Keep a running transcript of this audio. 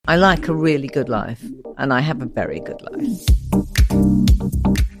I like a really good life, and I have a very good life.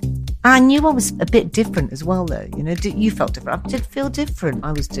 I knew I was a bit different as well, though. You know, you felt different. I did feel different.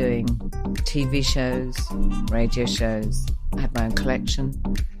 I was doing TV shows, radio shows. I had my own collection.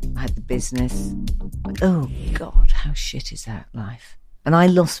 I had the business. Oh, God, how shit is that life? And I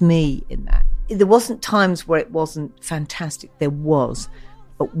lost me in that. There wasn't times where it wasn't fantastic. There was.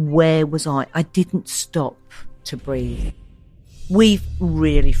 But where was I? I didn't stop to breathe. We've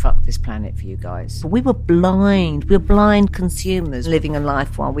really fucked this planet for you guys. We were blind. We were blind consumers living a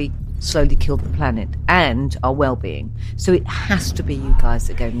life while we slowly killed the planet and our well-being. So it has to be you guys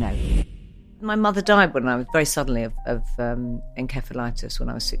that go, no. My mother died when I was very suddenly of encephalitis when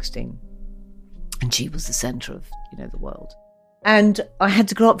I was 16. And she was the centre of, the world. And I had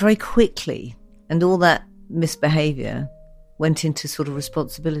to grow up very quickly. And all that misbehaviour went into sort of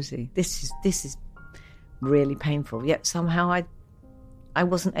responsibility. This is really painful. Yet somehow I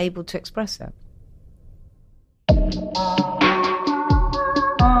wasn't able to express that.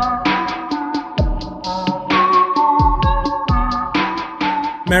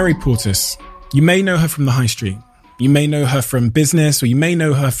 Mary Portas. You may know her from the high street. You may know her from business, or you may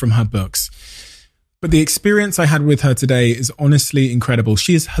know her from her books. But the experience I had with her today is honestly incredible.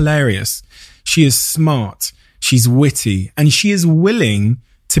 She is hilarious. She is smart. She's witty. And she is willing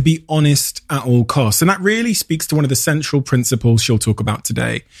to be honest at all costs. And that really speaks to one of the central principles she'll talk about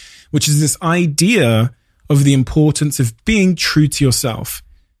today, which is this idea of the importance of being true to yourself.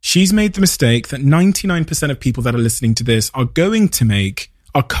 She's made the mistake that 99% of people that are listening to this are going to make,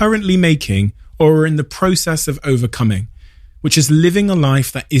 are currently making, or are in the process of overcoming, which is living a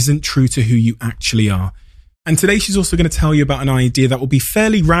life that isn't true to who you actually are. And today she's also going to tell you about an idea that will be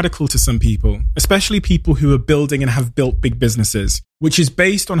fairly radical to some people, especially people who are building and have built big businesses, which is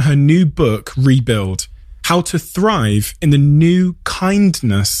based on her new book, Rebuild, How to Thrive in the New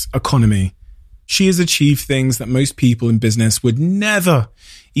Kindness Economy. She has achieved things that most people in business would never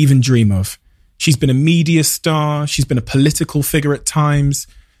even dream of. She's been a media star. She's been a political figure at times.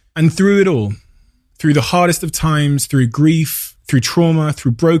 And through it all, through the hardest of times, through grief, through trauma,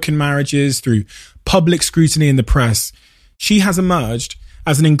 through broken marriages, through public scrutiny in the press, she has emerged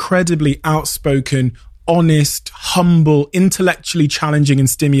as an incredibly outspoken, honest, humble, intellectually challenging and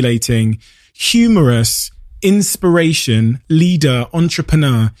stimulating, humorous, inspiration, leader,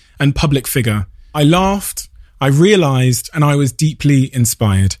 entrepreneur, and public figure. I laughed, I realized, and I was deeply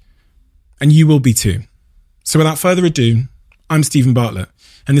inspired. And you will be too. So without further ado, I'm Stephen Bartlett,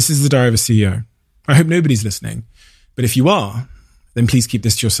 and this is The Diary of a CEO. I hope nobody's listening, but if you are, then please keep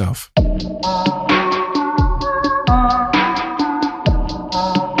this to yourself.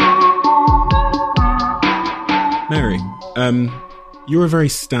 Mary, you're a very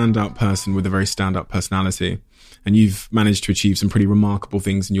stand-up person with a very stand-up personality, and you've managed to achieve some pretty remarkable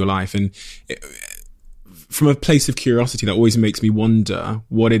things in your life. And from a place of curiosity, that always makes me wonder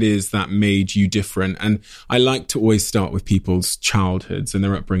what it is that made you different. And I like to always start with people's childhoods and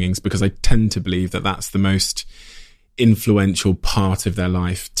their upbringings, because I tend to believe that that's the most influential part of their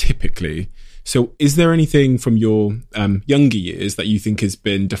life, typically. So is there anything from your younger years that you think has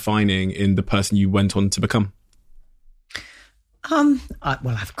been defining in the person you went on to become? Well,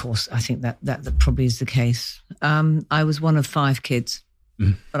 of course, I think that probably is the case. I was one of 5 kids,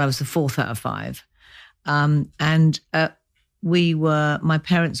 but I was the 4th out of 5. My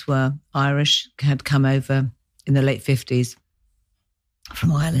parents were Irish, had come over in the late 50s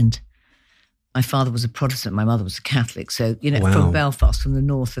from Ireland. My father was a Protestant, my mother was a Catholic. So, Wow. From Belfast, from the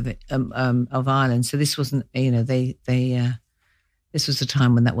north of Ireland. So this wasn't, this was a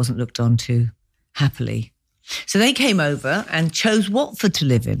time when that wasn't looked on too happily. So they came over and chose Watford to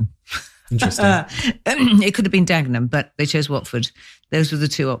live in. Interesting. It could have been Dagenham, but they chose Watford. Those were the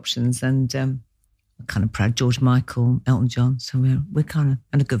 2 options. And I'm kind of proud. George Michael, Elton John. So we're kind of,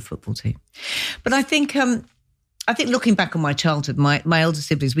 and a good football team. But I think looking back on my childhood, my elder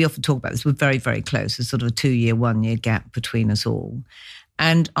siblings, we often talk about this, we're very, very close. There's sort of a 2-year, 1-year gap between us all.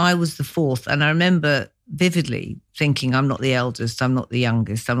 And I was the 4th. And I remember vividly thinking, I'm not the eldest, I'm not the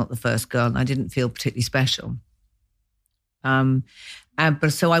youngest, I'm not the first girl. And I didn't feel particularly special. But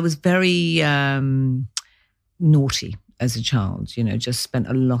so I was very naughty as a child, just spent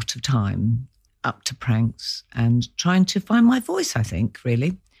a lot of time up to pranks and trying to find my voice, I think,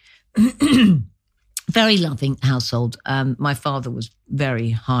 really. Very loving household. My father was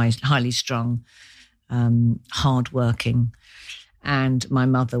very highly strung, hardworking, and my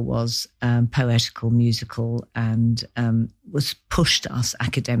mother was poetical, musical, and was pushed us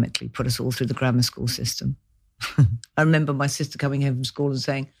academically, put us all through the grammar school system. I remember my sister coming home from school and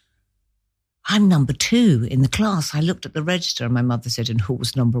saying, I'm number 2 in the class. I looked at the register and my mother said, and who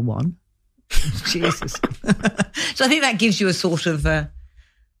was number 1? Jesus. So I think that gives you a sort of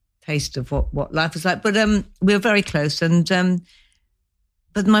taste of what life was like. But we were very close. And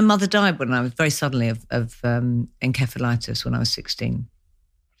but my mother died when I was very suddenly of encephalitis when I was 16.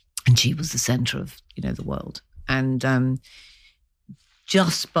 And she was the centre of, the world. And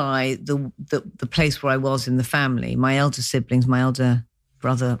just by the place where I was in the family, my elder siblings, my elder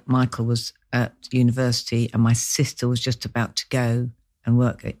brother Michael was at university, and my sister was just about to go and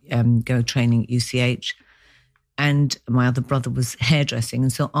work at, go training at UCH. And my other brother was hairdressing.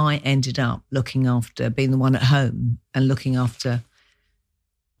 And so I ended up looking after, being the one at home and looking after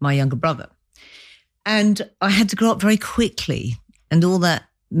my younger brother. And I had to grow up very quickly, and all that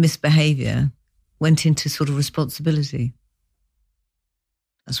misbehaviour went into sort of responsibility.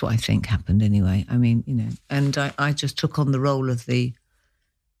 That's what I think happened anyway. I mean, and I just took on the role of the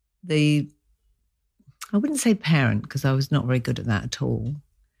I wouldn't say parent, because I was not very good at that at all,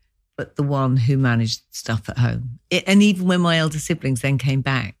 but the one who managed stuff at home. And even when my elder siblings then came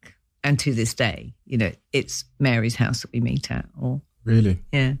back, and to this day, it's Mary's house that we meet at. Or really,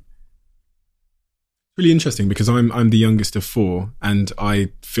 yeah. Really interesting, because I'm the youngest of 4, and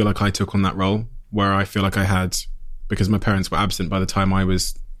I feel like I took on that role where I feel like I had, because my parents were absent by the time I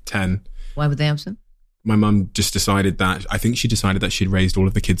was 10. Why were they absent? My mum just decided that, I think she decided that she'd raised all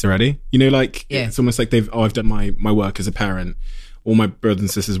of the kids already. It's almost like I've done my work as a parent. All my brothers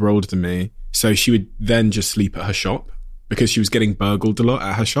and sisters were older than me. So she would then just sleep at her shop, because she was getting burgled a lot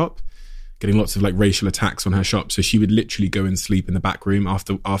at her shop, getting lots of racial attacks on her shop. So she would literally go and sleep in the back room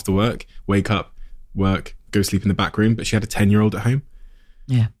after work, wake up, work, go sleep in the back room. But she had a 10-year-old at home.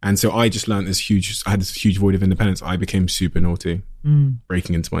 Yeah. And so I just learned I had this huge void of independence. I became super naughty,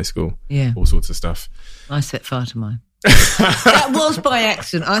 breaking into my school, all sorts of stuff. I set fire to mine. That was by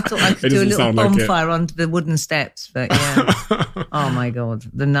accident. I thought I could do a little bonfire under the wooden steps, but yeah. Oh my God.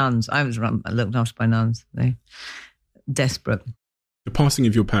 The nuns. I was looked after by nuns. They desperate. The passing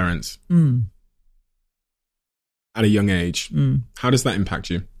of your parents at a young age, how does that impact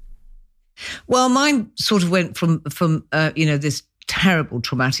you? Well, mine sort of went from this terrible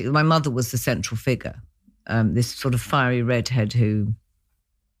traumatic. My mother was the central figure, this sort of fiery redhead who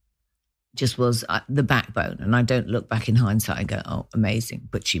just was the backbone. And I don't look back in hindsight and go, oh, amazing,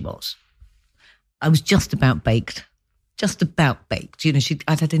 but she was. I was just about baked.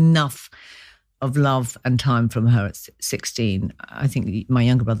 I'd had enough of love and time from her at 16. I think my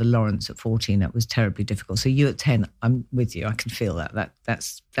younger brother Lawrence at 14, that was terribly difficult. So you at 10, I'm with you. I can feel that.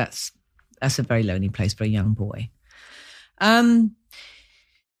 That's a very lonely place for a young boy.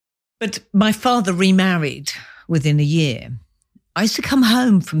 But my father remarried within a year. I used to come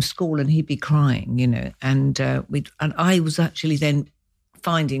home from school and he'd be crying, and I was actually then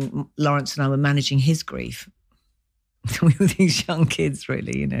finding Lawrence and I were managing his grief. We were these young kids,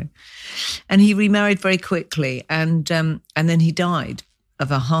 really, And he remarried very quickly, and then he died of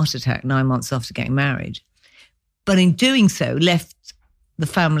a heart attack 9 months after getting married. But in doing so, left the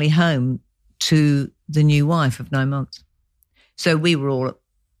family home to the new wife of 9 months. So we were all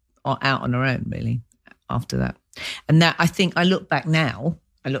out on our own, really, after that. And that, I think, I look back now,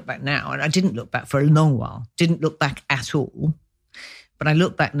 and I didn't look back for a long while, didn't look back at all. But I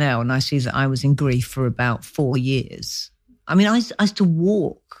look back now and I see that I was in grief for about 4 years. I mean, I used to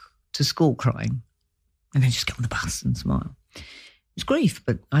walk to school crying and then just get on the bus and smile. It's grief,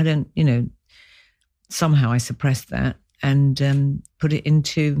 but I don't, somehow I suppressed that and put it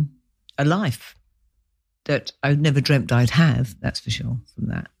into a life that I never dreamt I'd have, that's for sure, from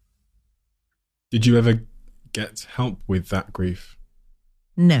that. Did you ever get help with that grief?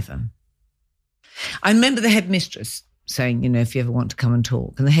 Never. I remember the headmistress saying, if you ever want to come and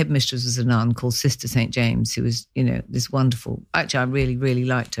talk. And the headmistress was a nun called Sister St. James, who was, this wonderful... Actually, I really, really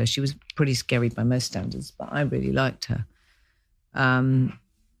liked her. She was pretty scary by most standards, but I really liked her.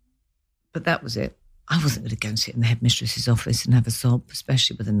 But that was it. I wasn't going to go and sit in the headmistress's office and have a sob,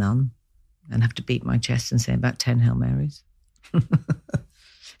 especially with a nun, and have to beat my chest and say about 10 Hail Marys.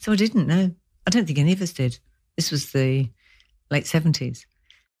 So I didn't know. I don't think any of us did. This was the late 70s.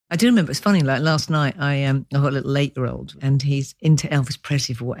 I do remember, it's funny, like last night, I've got a little 8-year-old and he's into Elvis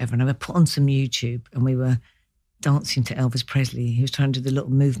Presley for whatever. And I put on some YouTube and we were dancing to Elvis Presley. He was trying to do the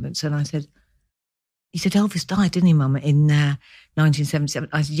little movements. And he said, Elvis died, didn't he, Mum, in 1977?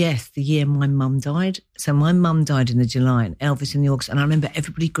 I said, yes, the year my mum died. So my mum died in the July and Elvis in the August. And I remember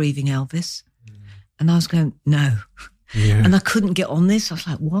everybody grieving Elvis. And I was going, no. Yeah. And I couldn't get on this. I was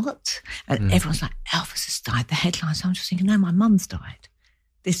like, what? And everyone's like, Elvis has died, the headlines. So I'm just thinking, no, my mum's died.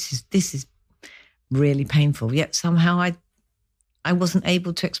 This is really painful. Yet somehow I wasn't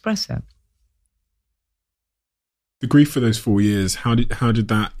able to express that. The grief for those 4 years, how did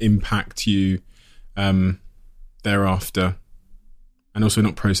that impact you thereafter? And also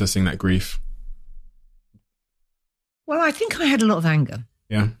not processing that grief. Well, I think I had a lot of anger.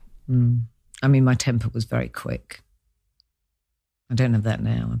 Yeah. I mean, my temper was very quick. I don't have that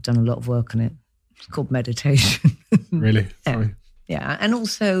now. I've done a lot of work on it. It's called meditation. Really? Sorry. Yeah. And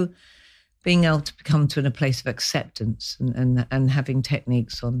also being able to come to a place of acceptance and having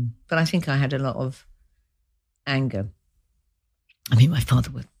techniques on. But I think I had a lot of anger. I mean, my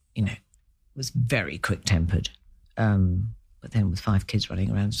father was very quick-tempered. But then with 5 kids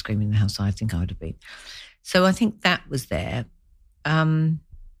running around screaming in the house, I think I would have been. So I think that was there.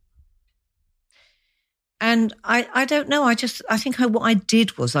 And I don't know. I think what I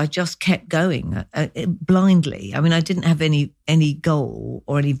did was I just kept going blindly. I mean, I didn't have any goal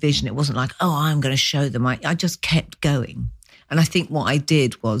or any vision. It wasn't like, oh, I'm going to show them. I just kept going. And I think what I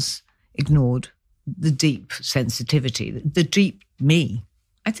did was ignored the deep sensitivity, the deep me.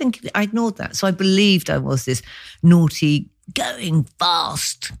 I think I ignored that. So I believed I was this naughty, going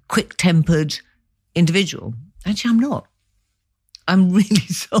fast, quick-tempered individual. Actually, I'm not. I'm really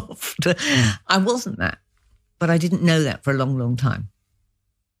soft. I wasn't that. But I didn't know that for a long, long time.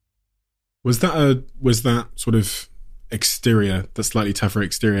 Was that sort of exterior, the slightly tougher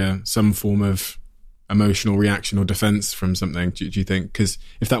exterior, some form of emotional reaction or defense from something, do you think? Because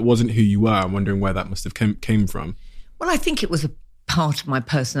if that wasn't who you were, I'm wondering where that must have came from. Well, I think it was a part of my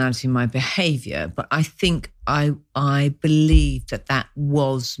personality, my behaviour, but I think I believed that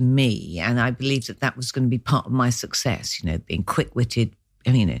was me, and I believed that was going to be part of my success, being quick-witted,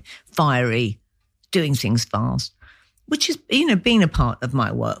 fiery, doing things fast, which is, being a part of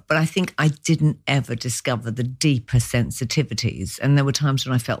my work. But I think I didn't ever discover the deeper sensitivities. And there were times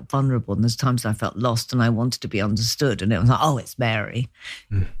when I felt vulnerable, and there's times I felt lost and I wanted to be understood. And it was like, oh, it's Mary.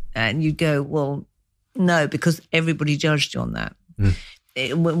 And you'd go, well, no, because everybody judged you on that.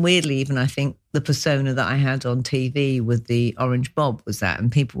 Weirdly, even I think the persona that I had on TV with the orange bob was that,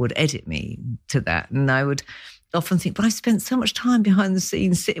 and people would edit me to that. And I would often think, but I spent so much time behind the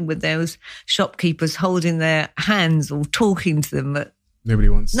scenes sitting with those shopkeepers holding their hands or talking to them. But nobody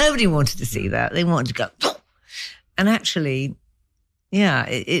wanted to see that. They wanted to go, and actually, yeah,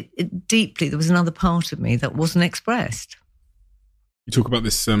 it deeply, there was another part of me that wasn't expressed. You talk about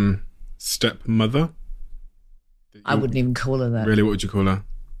this stepmother. I wouldn't even call her that. Really, what would you call her?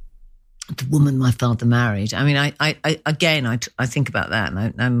 The woman my father married. I mean, I think about that,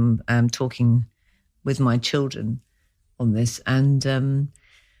 and I'm talking with my children on this, and when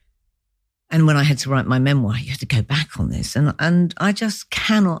I had to write my memoir, you had to go back on this, and I just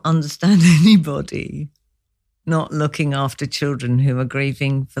cannot understand anybody not looking after children who are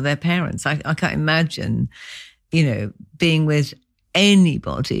grieving for their parents. I can't imagine, being with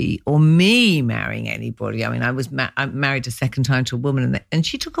anybody or me marrying anybody. I mean, I married a second time to a woman and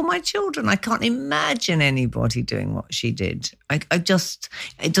she took all my children. I can't imagine anybody doing what she did. It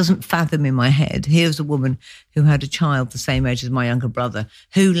doesn't fathom in my head. Here's a woman who had a child the same age as my younger brother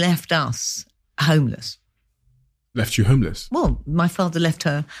who left us homeless. Left you homeless? Well, my father left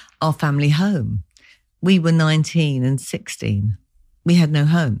our family home. We were 19 and 16. We had no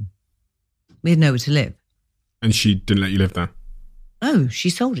home. We had nowhere to live. And she didn't let you live there? Oh, she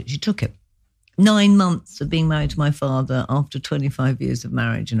sold it. She took it. 9 months of being married to my father after 25 years of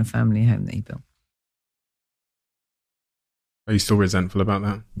marriage in a family home that he built. Are you still resentful about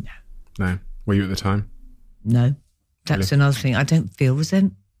that? No. Were you at the time? No. That's another thing. I don't feel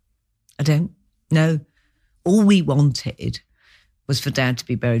resent. I don't. No. All we wanted was for Dad to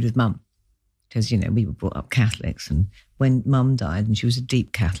be buried with Mum. Because, we were brought up Catholics. And when Mum died, and she was a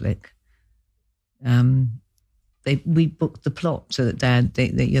deep Catholic, we booked the plot so that Dad,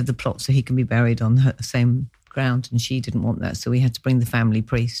 you have the plot so he can be buried on the same ground, and she didn't want that. So we had to bring the family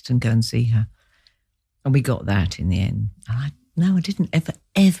priest and go and see her. And we got that in the end. And I didn't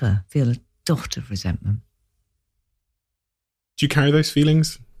ever feel a dot of resentment. Do you carry those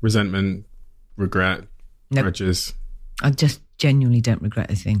feelings? Resentment, regret, grudges? I just genuinely don't regret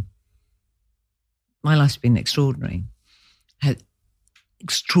a thing. My life's been extraordinary. I had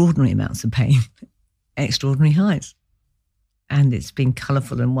extraordinary amounts of pain. Extraordinary highs. And it's been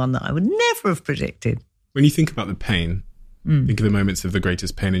colourful and one that I would never have predicted. When you think about the pain, think of the moments of the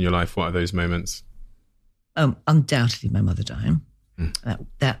greatest pain in your life. What are those moments? Undoubtedly my mother dying.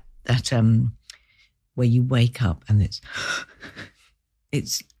 That where you wake up and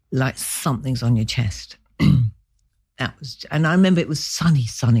it's like something's on your chest. And I remember it was sunny,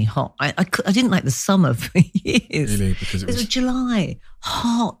 hot. I didn't like the summer for years. Really? Because it was July,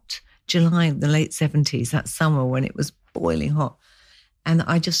 hot. July in the late 70s, that summer when it was boiling hot. And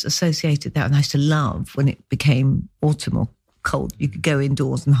I just associated that. And I used to love when it became autumn or cold. You could go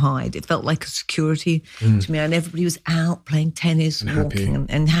indoors and hide. It felt like a security to me. And everybody was out playing tennis, and walking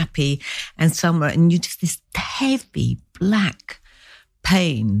and happy. And summer. And you just this heavy black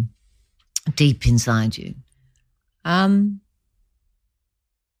pain deep inside you. And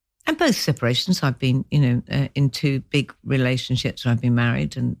both separations, I've been, in 2 big relationships where I've been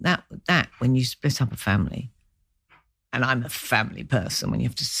married. And that when you split up a family, and I'm a family person, when you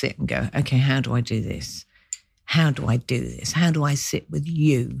have to sit and go, okay, how do I do this? How do I do this? How do I sit with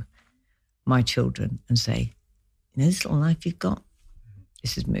you, my children, and say, this little life you've got,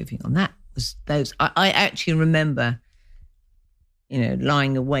 this is moving on. That was those. I actually remember,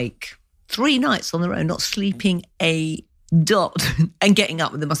 lying awake 3 nights on the road, not sleeping a dot, and getting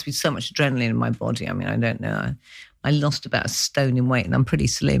up. There must be so much adrenaline in my body. I mean, I don't know. I lost about 1 stone in weight, and I'm pretty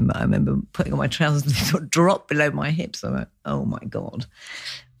slim. But I remember putting on my trousers and they sort of dropped below my hips. I'm like, oh my God.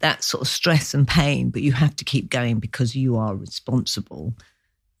 That sort of stress and pain, but you have to keep going because you are responsible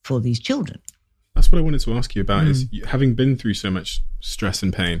for these children. That's what I wanted to ask you about is having been through so much stress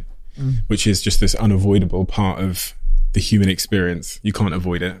and pain, which is just this unavoidable part of the human experience. You can't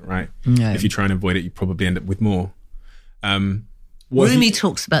avoid it, right? No. If you try and avoid it, you probably end up with more. Rumi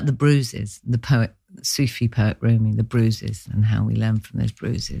talks about the bruises, the poet, Sufi poet Rumi, the bruises and how we learn from those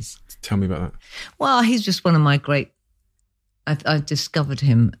bruises. Tell me about that. Well, he's just one of my great... I discovered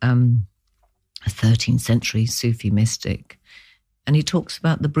him, a 13th century Sufi mystic, and he talks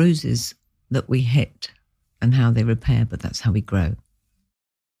about the bruises that we hit and how they repair, but that's how we grow.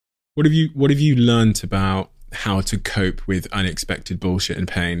 What have you learned about how to cope with unexpected bullshit and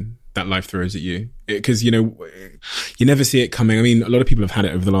pain that life throws at you? Because, you never see it coming. I mean, a lot of people have had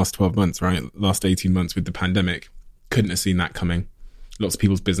it over the last 12 months, right? Last 18 months with the pandemic. Couldn't have seen that coming. Lots of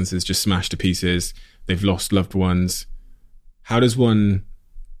people's businesses just smashed to pieces. They've lost loved ones. How does one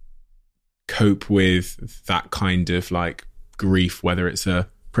cope with that kind of like grief, whether it's a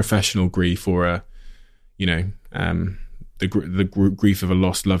professional grief or the grief of a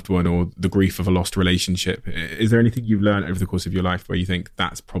lost loved one or the grief of a lost relationship? Is there anything you've learned over the course of your life where you think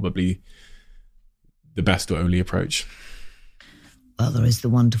that's probably the best or only approach? Well, there is the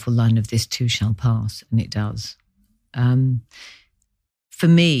wonderful line of this too shall pass, and it does. For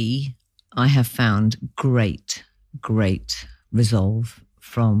me, I have found great resolve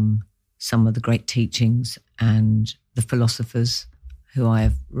from some of the great teachings and the philosophers who I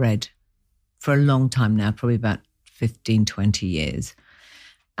have read for a long time now, probably about 15, 20 years.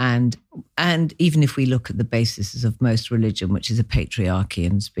 And even if we look at the basis of most religion, which is a patriarchy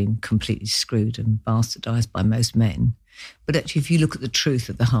and has been completely screwed and bastardized by most men, but actually if you look at the truth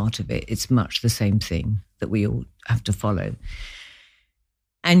at the heart of it, it's much the same thing that we all have to follow.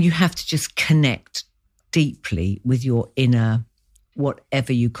 And you have to just connect deeply with your inner,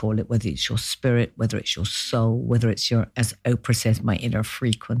 whatever you call it, whether it's your spirit, whether it's your soul, whether it's your, as Oprah says, my inner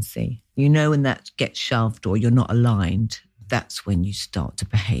frequency. When that gets shoved or you're not aligned, that's when you start to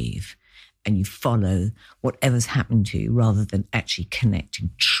behave and you follow whatever's happened to you rather than actually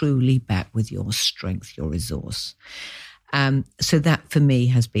connecting truly back with your strength, your resource. So that for me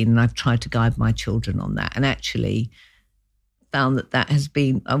has been, and I've tried to guide my children on that, and actually found that has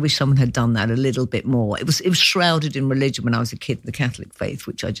been, I wish someone had done that a little bit more. It was shrouded in religion when I was a kid, the Catholic faith,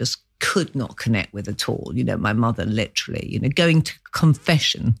 which I just could not connect with at all. My mother literally, going to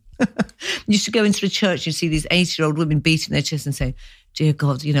confession. Used to go into the church and see these 80-year-old women beating their chests and saying, dear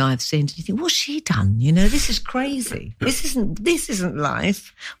God, I've sinned. And you think, what's she done? This is crazy. This isn't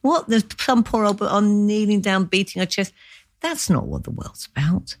life. What? There's some poor old on kneeling down, beating her chest. That's not what the world's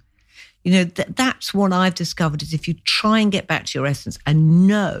about. That's what I've discovered is if you try and get back to your essence and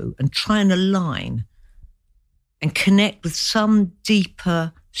know and try and align and connect with some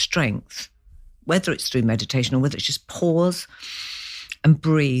deeper strength, whether it's through meditation or whether it's just pause and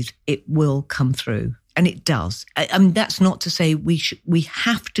breathe, it will come through. And it does. I mean, that's not to say we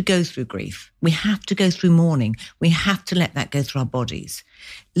have to go through grief. We have to go through mourning. We have to let that go through our bodies.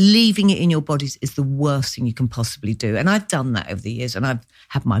 Leaving it in your bodies is the worst thing you can possibly do. And I've done that over the years, and I've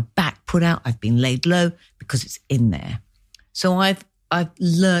had my back put out. I've been laid low because it's in there. So I've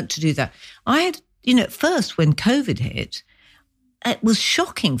learned to do that. I had, at first when COVID hit, it was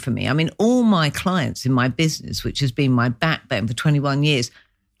shocking for me. I mean, all my clients in my business, which has been my backbone for 21 years,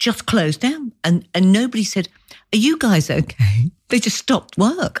 just closed down. And nobody said, are you guys okay? They just stopped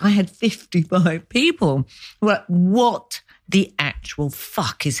work. I had 55 people who were like, what the actual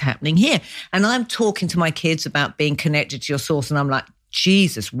fuck is happening here? And I'm talking to my kids about being connected to your source. And I'm like,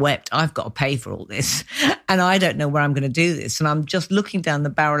 Jesus wept, I've got to pay for all this. And I don't know where I'm going to do this. And I'm just looking down the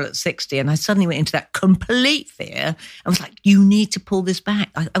barrel at 60. And I suddenly went into that complete fear. I was like, you need to pull this back.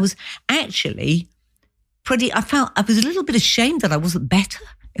 I was actually I was a little bit ashamed that I wasn't better,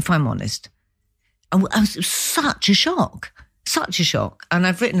 if I'm honest. It was such a shock. Such a shock. And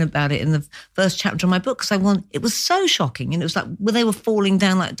I've written about it in the first chapter of my book because it was so shocking. And it was like, they were falling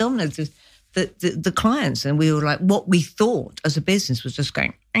down like dominoes. The clients, and we were like, what we thought as a business was just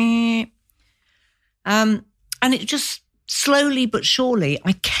going, and it just slowly but surely,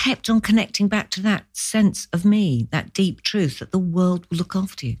 I kept on connecting back to that sense of me, that deep truth that the world will look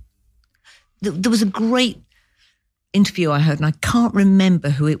after you. There was a great interview I heard, and I can't remember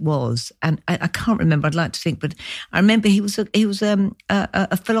who it was, and I can't remember. I'd like to think, but I remember he was a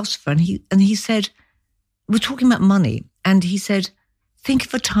philosopher, and he said, we're talking about money, and he said, think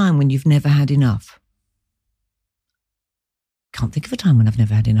of a time when you've never had enough. Can't think of a time when I've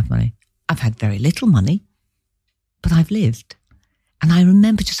never had enough money. I've had very little money, but I've lived. And I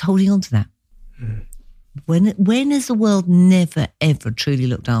remember just holding on to that. Mm. When has the world never, ever truly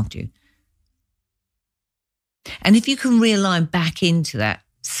looked after you? And if you can realign back into that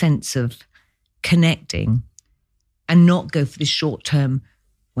sense of connecting and not go for this short term,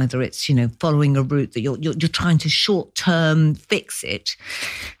 whether it's, following a route that you're trying to short-term fix it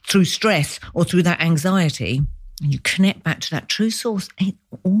through stress or through that anxiety, and you connect back to that true source, it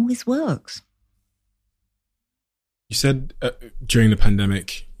always works. You said during the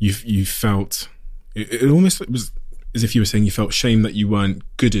pandemic, you felt, it almost was as if you were saying you felt shame that you weren't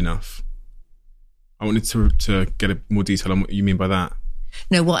good enough. I wanted to get a more detail on what you mean by that.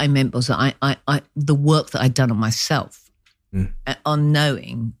 No, what I meant was that I the work that I'd done on myself, on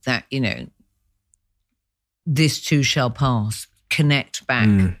knowing that, this too shall pass, connect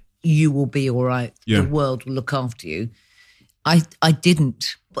back, you will be all right, the world will look after you. I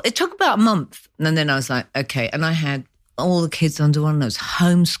didn't. But it took about a month, and then I was like, okay, and I had all the kids under one, there was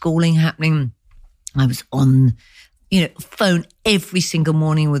homeschooling happening. I was on, phone every single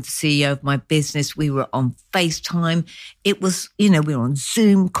morning with the CEO of my business. We were on FaceTime. It was, we were on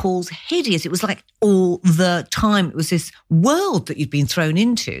Zoom calls, hideous. It was like all the time. It was this world that you'd been thrown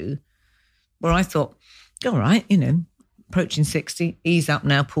into where I thought, all right, approaching 60, ease up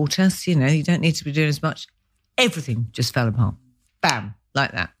now, Portas, you don't need to be doing as much. Everything just fell apart. Bam,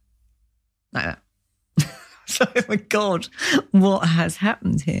 like that. So, oh my God, what has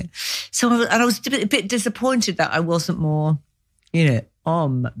happened here? So I was a bit disappointed that I wasn't more,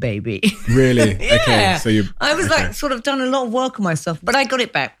 baby. Really? Yeah. Okay. So I was sort of done a lot of work on myself, but I got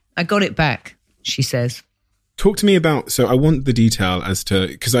it back, she says. Talk to me about, so I want the detail as to,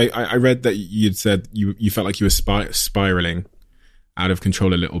 because I read that you'd said you felt like you were spiraling out of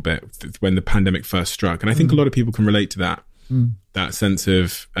control a little bit when the pandemic first struck. And I think a lot of people can relate to that sense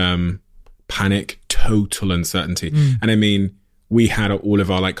of panic, total uncertainty. And I mean, we had all of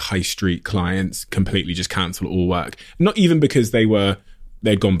our high street clients completely just cancel all work. Not even because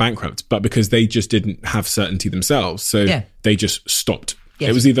they'd gone bankrupt, but because they just didn't have certainty themselves. So they just stopped.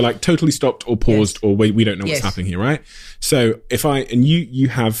 Yes. It was either totally stopped or paused or we don't know what's happening here, right? So you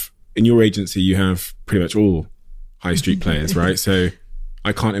have, in your agency, you have pretty much all high street players, right? So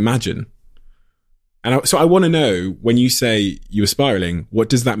I can't imagine. And so I want to know, when you say you were spiraling, what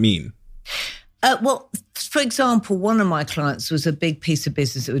does that mean? Well, for example, one of my clients was a big piece of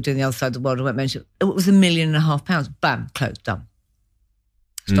business that we were doing the other side of the world. I won't mention it. It was £1.5 million. Bam, closed, done.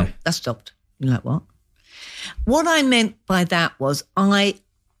 Stop. That stopped. You're like, what? What I meant by that was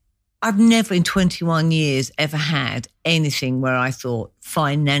I've never in 21 years ever had anything where I thought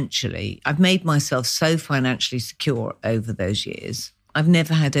financially, I've made myself so financially secure over those years. I've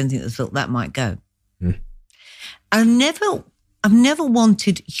never had anything that thought that might go. I've never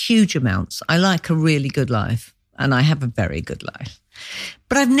wanted huge amounts. I like a really good life, and I have a very good life.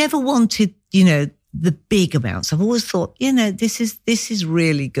 But I've never wanted, the big amounts. I've always thought, this is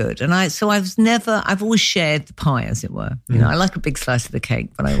really good. And I've always shared the pie, as it were. I like a big slice of the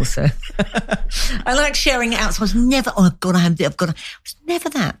cake, but I also, I like sharing it out. So I was never, I've got to have it. I was never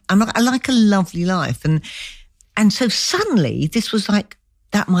that. I like a lovely life. And so suddenly this was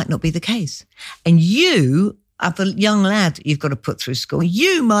that might not be the case. And you, of a young lad that you've got to put through school,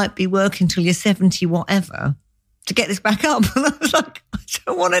 you might be working till you're 70, whatever, to get this back up. And I was like, I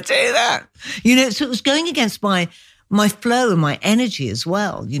don't want to do that. So it was going against my flow and my energy as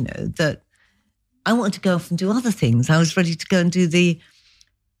well, that I wanted to go off and do other things. I was ready to go and do the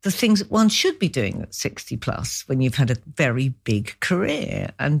things that one should be doing at 60 plus when you've had a very big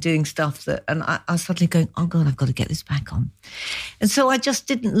career and doing stuff and I was suddenly going, oh God, I've got to get this back on. And so I just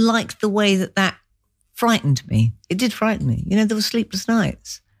didn't like the way that frightened me. It did frighten me. You know, there were sleepless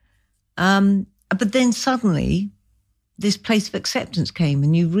nights. But then suddenly this place of acceptance came,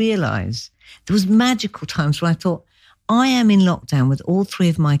 and you realise there was magical times where I thought, I am in lockdown with all 3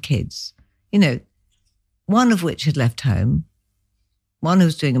 of my kids, you know, one of which had left home, one who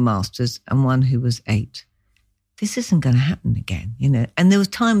was doing a master's, and one who was 8. This isn't going to happen again, you know. And there was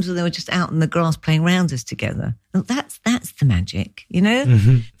times when they were just out in the grass playing rounders together. And that's the magic, you know.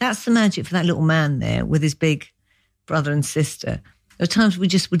 Mm-hmm. That's the magic for that little man there with his big brother and sister. There were times we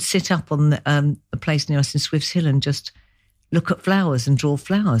just would sit up on a place near us in Swifts Hill and just look at flowers and draw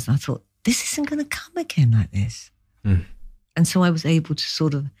flowers. And I thought, this isn't going to come again like this. Mm. And so I was able to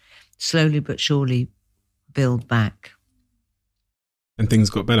sort of slowly but surely build back. And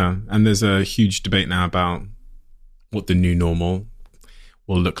things got better. And there's a huge debate now about what the new normal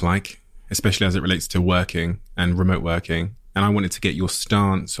will look like, especially as it relates to working and remote working. And I wanted to get your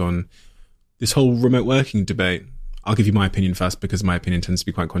stance on this whole remote working debate. I'll give you my opinion first, because my opinion tends to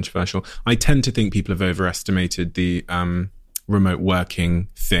be quite controversial. I tend to think people have overestimated the remote working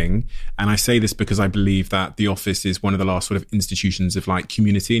thing. And I say this because I believe that the office is one of the last sort of institutions of like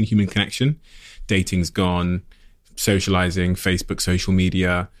community and human connection. Dating's gone, socializing, Facebook, social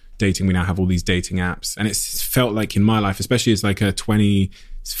media, dating. We now have all these dating apps. And it's felt like in my life, especially as like a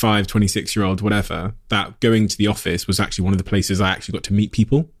 25, 26-year-old, whatever, that going to the office was actually one of the places I actually got to meet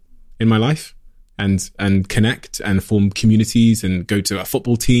people in my life and connect and form communities and go to a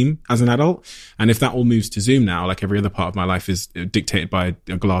football team as an adult. And if that all moves to Zoom now, like every other part of my life is dictated by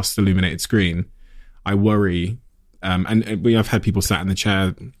a glass illuminated screen, I worry. And we have had people sat in the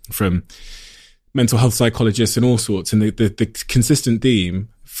chair from mental health psychologists and all sorts. And the consistent theme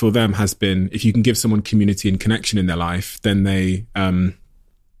for them has been, if you can give someone community and connection in their life, then they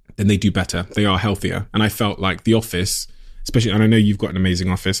do better. They are healthier. And I felt like the office, especially, and I know you've got an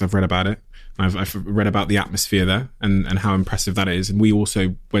amazing office. I've read about it. I've read about the atmosphere there and how impressive that is. And we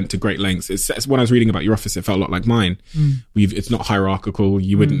also went to great lengths. It's when I was reading about your office, it felt a lot like mine. It's not hierarchical.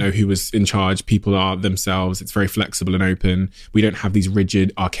 You wouldn't know who was in charge. People are themselves. It's very flexible and open. We don't have these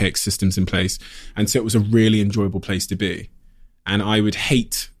rigid, archaic systems in place. And so it was a really enjoyable place to be. And I would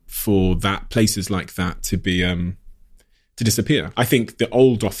hate for places like that to be to disappear. I think the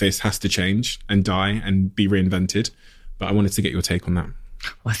old office has to change and die and be reinvented. But I wanted to get your take on that.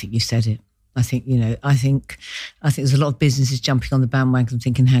 Well, I think you said it. I think there's a lot of businesses jumping on the bandwagon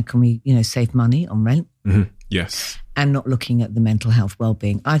thinking, how can we, save money on rent? Mm-hmm. Yes. And not looking at the mental health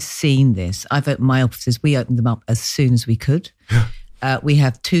well-being. I've seen this. I've opened my offices. We opened them up as soon as we could. We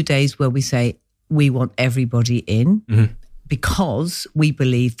have 2 days where we say we want everybody in because we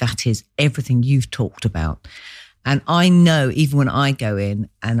believe that is everything you've talked about. And I know even when I go in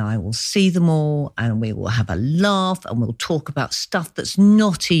and I will see them all and we will have a laugh and we'll talk about stuff that's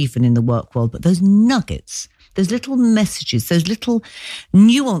not even in the work world, but those nuggets, those little messages, those little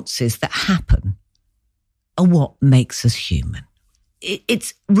nuances that happen are what makes us human.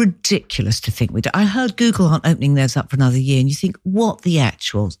 It's ridiculous to think we do. I heard Google aren't opening theirs up for another year, and you think, what the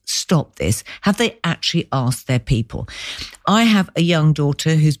actual, stop this. Have they actually asked their people? I have a young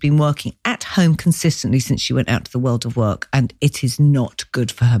daughter who's been working at home consistently since she went out to the world of work, and it is not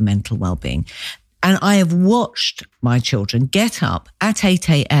good for her mental well-being. And I have watched my children get up at 8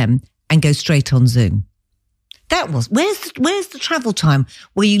 a.m. and go straight on Zoom. Where's the travel time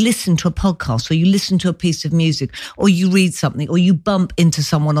where you listen to a podcast or you listen to a piece of music or you read something or you bump into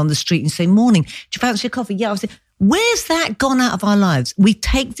someone on the street and say, morning, do you fancy a coffee? Yeah, I was saying, where's that gone out of our lives? We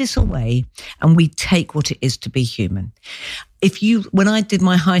take this away and we take what it is to be human. When I did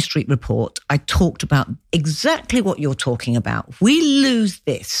my High Street report, I talked about exactly what you're talking about. We lose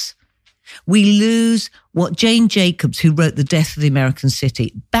this. We lose what Jane Jacobs, who wrote The Death of the American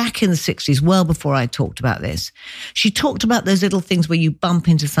City back in the 60s, well before I talked about this. She talked about those little things where you bump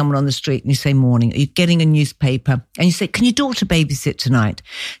into someone on the street and you say morning, or you're getting a newspaper and you say, can your daughter babysit tonight?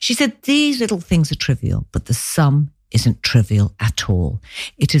 She said, these little things are trivial, but the sum isn't trivial at all.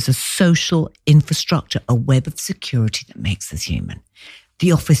 It is a social infrastructure, a web of security that makes us human.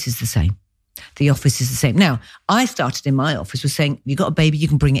 The office is the same. The office is the same. Now, I started in my office with saying, you've got a baby, you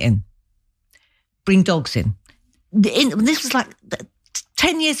can bring it in. Bring dogs in. This was like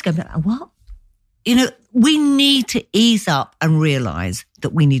 10 years ago. What? We need to ease up and realise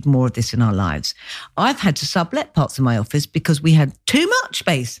that we need more of this in our lives. I've had to sublet parts of my office because we had too much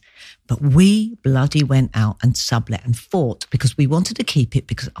space. But we bloody went out and sublet and fought because we wanted to keep it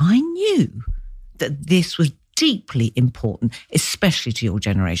because I knew that this was deeply important, especially to your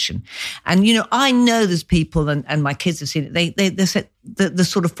generation. And, I know there's people, and my kids have seen it, they said the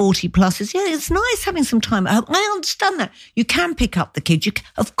sort of 40 pluses, yeah, it's nice having some time at home. I understand that. You can pick up the kids,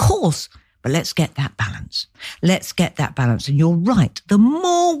 of course, But let's get that balance. Let's get that balance. And you're right. The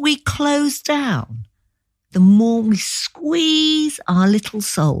more we close down, the more we squeeze our little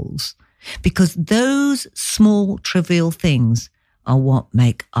souls, because those small, trivial things are what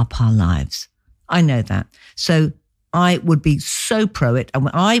make up our lives. I know that. So I would be so pro it. And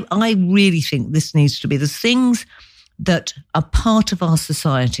I really think this needs to be the things that are part of our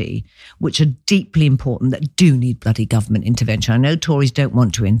society, which are deeply important, that do need bloody government intervention. I know Tories don't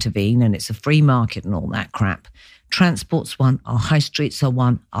want to intervene and it's a free market and all that crap. Transport's one, our high streets are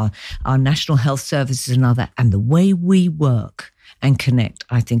one, our National Health Service is another, and the way we work and connect,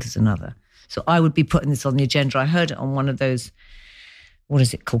 I think, is another. So I would be putting this on the agenda. I heard it on one of those, what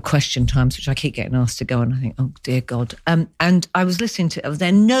is it called, question times, which I keep getting asked to go on. I think, oh, dear God. And I was listening to, it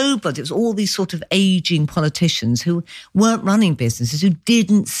was all these sort of aging politicians who weren't running businesses, who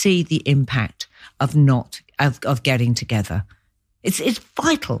didn't see the impact of getting together. It's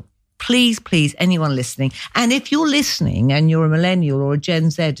vital. Please, anyone listening. And if you're listening and you're a millennial or a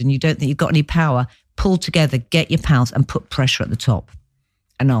Gen Z and you don't think you've got any power, pull together, get your pals and put pressure at the top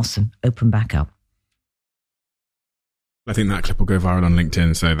and ask them, open back up. I think that clip will go viral on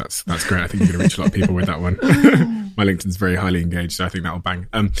LinkedIn, so that's great. I think you're going to reach a lot of people with that one. My LinkedIn's very highly engaged, so I think that will bang.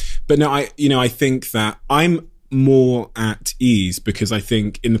 But no, I think that I'm more at ease because I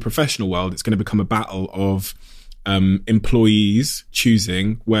think in the professional world, it's going to become a battle of employees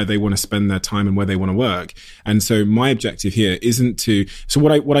choosing where they want to spend their time and where they want to work. And so my objective here isn't to. So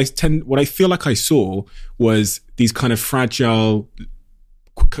what I feel like I saw was these kind of fragile,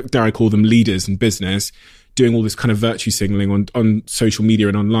 dare I call them, leaders in business, doing all this kind of virtue signaling on social media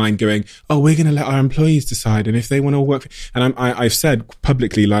and online, going, oh, we're going to let our employees decide. And if they want to work, and I've said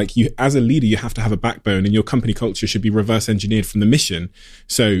publicly, like, you, as a leader, you have to have a backbone and your company culture should be reverse engineered from the mission.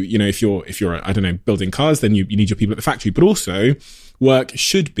 So, if you're, I don't know, building cars, then you need your people at the factory, but also work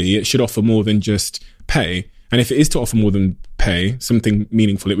it should offer more than just pay. And if it is to offer more than pay, something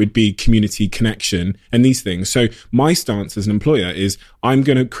meaningful, it would be community connection and these things. So my stance as an employer is I'm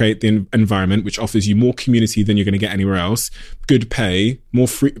going to create the environment which offers you more community than you're going to get anywhere else, good pay, more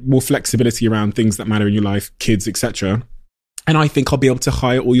flexibility around things that matter in your life, kids, etc. And I think I'll be able to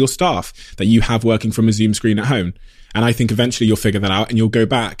hire all your staff that you have working from a Zoom screen at home. And I think eventually you'll figure that out and you'll go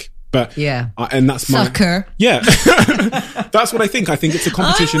back. But yeah, and that's sucker. That's what I think. I think it's a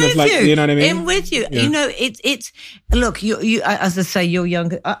competition of, like, you know what I mean? I'm with you. Yeah. It's look, you as I say, you're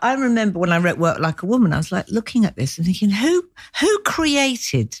younger. I remember when I read Work Like a Woman, I was like looking at this and thinking, who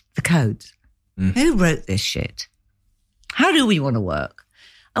created the codes? Who wrote this shit? How do we want to work?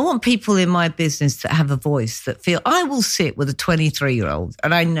 I want people in my business that have a voice, that feel. I will sit with a 23-year-old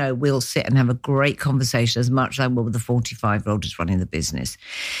and I know we'll sit and have a great conversation as much as I will with a 45-year-old who's running the business.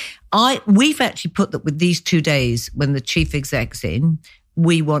 We've actually put that with these 2 days when the chief exec's in,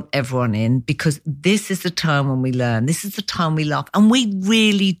 we want everyone in, because this is the time when we learn. This is the time we laugh. And we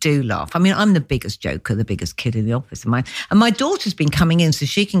really do laugh. I mean, I'm the biggest joker, the biggest kid in the office. And my daughter's been coming in so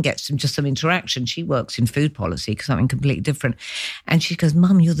she can get some interaction. She works in food policy, something completely different. And she goes,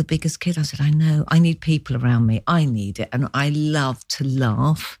 Mum, you're the biggest kid. I said, I know. I need people around me. I need it. And I love to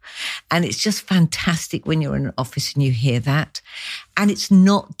laugh. And it's just fantastic when you're in an office and you hear that. And it's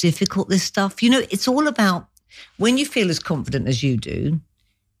not difficult, this stuff. It's all about, when you feel as confident as you do,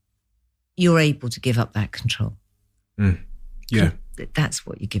 you're able to give up that control. Yeah. That's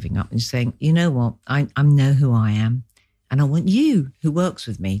what you're giving up. And you're saying, you know what, I know who I am. And I want you who works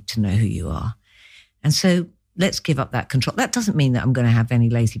with me to know who you are. And so let's give up that control. That doesn't mean that I'm going to have any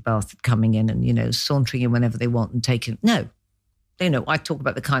lazy bastard coming in and, sauntering in whenever they want and taking. No. I talk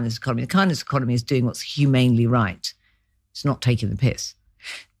about the kindness economy. The kindness economy is doing what's humanely right. It's not taking the piss.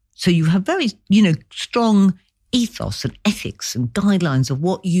 So you have very, strong ethos and ethics and guidelines of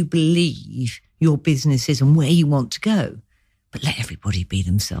what you believe your business is and where you want to go. But let everybody be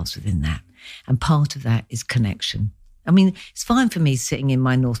themselves within that. And part of that is connection. I mean, it's fine for me sitting in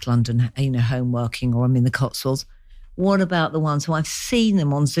my North London, home working, or I'm in the Cotswolds. What about the ones who I've seen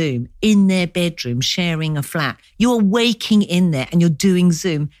them on Zoom in their bedroom sharing a flat? You're waking in there and you're doing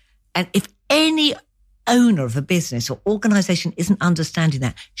Zoom. And if any owner of a business or organisation isn't understanding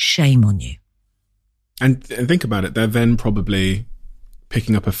that, shame on you. And think about it, they're then probably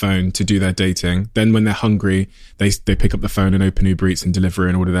picking up a phone to do their dating. Then when they're hungry, they pick up the phone and open Uber Eats and deliver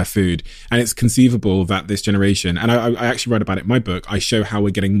and order their food. And it's conceivable that this generation, and I actually write about it in my book, I show how we're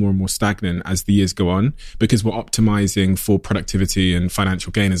getting more and more stagnant as the years go on, because we're optimizing for productivity and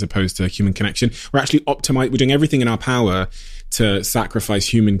financial gain as opposed to human connection. We're actually we're doing everything in our power to sacrifice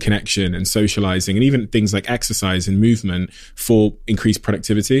human connection and socializing and even things like exercise and movement for increased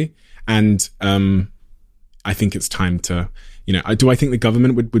productivity. And I think it's time to, You know, do I think the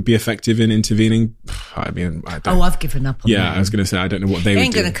government would be effective in intervening? I mean, I don't. I've given up on that. Yeah, I was going to say, I don't know what they would do. It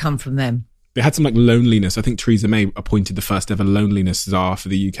ain't going to come from them. They had some like loneliness. I think Theresa May appointed the first ever loneliness czar for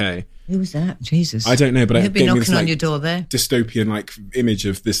the UK. Who was that? Jesus. I don't know, but They've been knocking on your door there. Dystopian like image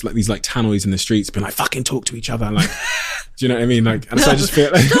of this like these like tannoys in the streets being like fucking talk to each other. Like, do you know what I mean? Like, and so I just feel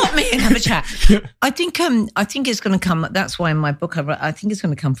like stop me and have a chat. I think it's going to come. That's why in my book I think it's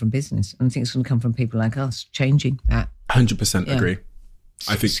going to come from business, and I think it's going to come from people like us changing that. 100% agree.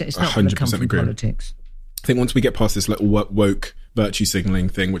 I think it's not going to come from politics. I think once we get past this little woke virtue signaling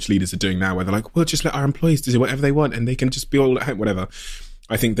thing, which leaders are doing now, where they're like, well, just let our employees do whatever they want and they can just be all at home, whatever.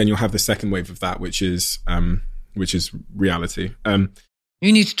 I think then you'll have the second wave of that, which is reality.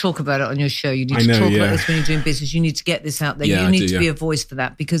 You need to talk about it on your show. You need to talk about this when you're doing business. You need to get this out there. You need to be a voice for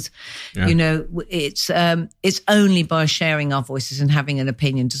that because, you know, it's only by sharing our voices and having an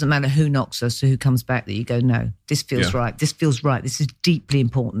opinion, doesn't matter who knocks us or who comes back, that you go, no, this feels right. This feels right. This is deeply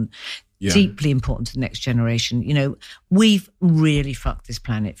important. Deeply important to the next generation. You know, we've really fucked this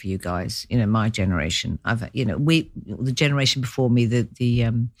planet for you guys. You know, my generation. The generation before me, the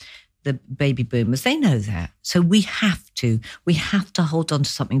baby boomers, they know that. So we have to hold on to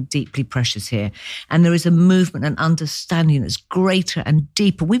something deeply precious here. And there is a movement and understanding that's greater and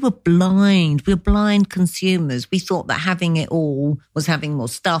deeper. We were blind consumers. We thought that having it all was having more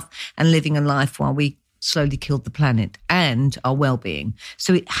stuff and living a life while we slowly killed the planet and our well-being.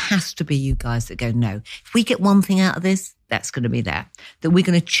 So it has to be you guys that go, no, if we get one thing out of this, that's going to be that we're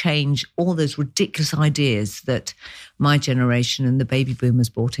going to change all those ridiculous ideas that my generation and the baby boomers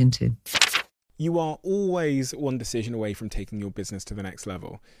bought into. You are always one decision away from taking your business to the next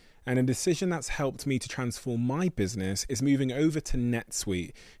level. And a decision that's helped me to transform my business is moving over to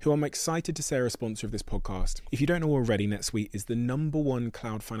NetSuite, who I'm excited to say are a sponsor of this podcast. If you don't know already, NetSuite is the #1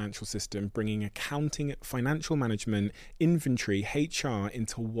 cloud financial system, bringing accounting, financial management, inventory, HR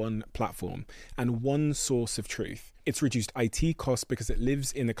into one platform and one source of truth. It's reduced IT costs because it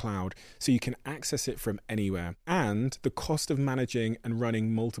lives in the cloud, so you can access it from anywhere. And the cost of managing and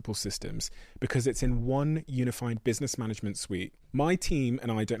running multiple systems because it's in one unified business management suite. My team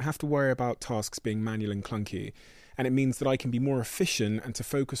and I don't have to worry about tasks being manual and clunky. And it means that I can be more efficient and to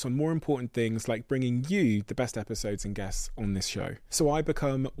focus on more important things like bringing you the best episodes and guests on this show. So I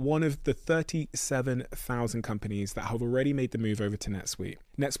become one of the 37,000 companies that have already made the move over to NetSuite.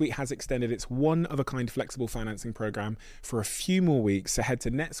 NetSuite has extended its one-of-a-kind flexible financing program for a few more weeks. So head to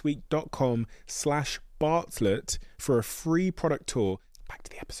netsuite.com/Bartlett for a free product tour. Back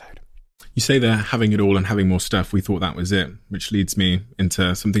to the episode. You say they're having it all and having more stuff. We thought that was it, which leads me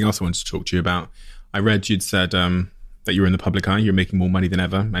into something else I wanted to talk to you about. I read you'd said that you were in the public eye, you're making more money than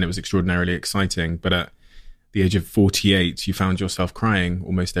ever, and it was extraordinarily exciting. But at the age of 48, you found yourself crying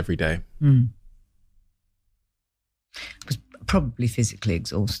almost every day. I was probably physically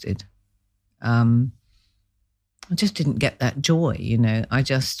exhausted. I just didn't get that joy, you know. I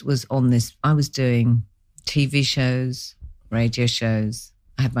just was on this, I was doing TV shows, radio shows.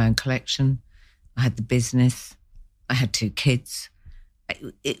 I had my own collection. I had the business. I had 2 kids.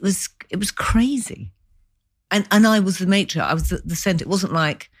 It was crazy. And I was the matriarch. I was the centre. It wasn't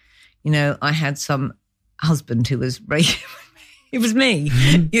like, you know, I had some husband who was it was me,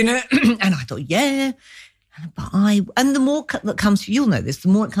 you know. And I thought, and the more that comes, you'll know this, the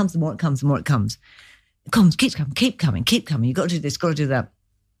more it comes, the more it comes, the more it comes. It comes, keep coming. You've got to do this, got to do that.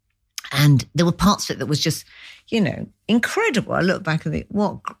 And there were parts of it that was just, you know, incredible. I look back and think,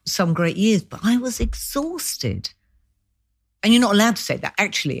 what some great years, but I was exhausted. And you're not allowed to say that.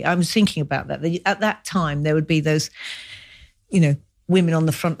 Actually, I was thinking about that. At that time, there would be those, you know, women on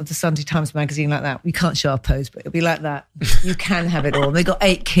the front of the Sunday Times magazine like that. We can't show our pose, but it'll be like that. You can have it all. And they got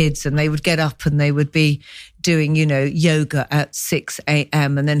 8 kids and they would get up and they would be doing, you know, yoga at 6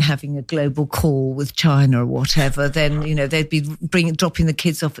 a.m. and then having a global call with China or whatever. Then, you know, they'd be dropping the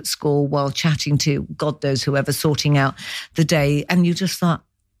kids off at school while chatting to God knows whoever, sorting out the day. And you just thought,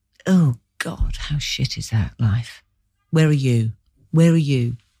 oh God, how shit is that life? Where are you? Where are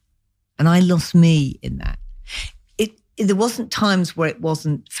you? And I lost me in that. There wasn't times where it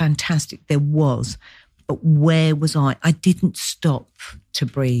wasn't fantastic. There was. But where was I? I didn't stop to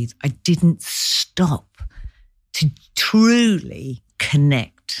breathe. I didn't stop to truly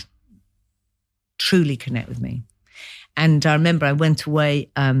connect with me. And I remember I went away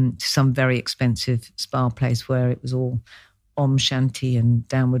to some very expensive spa place where it was all Om Shanti and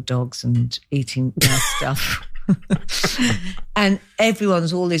downward dogs and eating nice stuff. And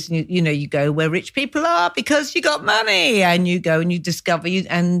everyone's all this, you know, you go where rich people are because you got money, and you go and you discover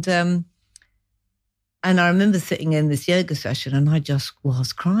and And I remember sitting in this yoga session and I just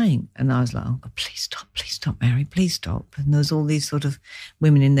was crying. And I was like, oh, please stop, Mary, please stop. And there was all these sort of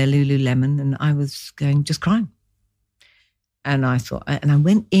women in their Lululemon and I was going, just crying. And I thought, and I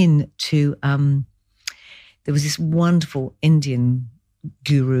went in to, there was this wonderful Indian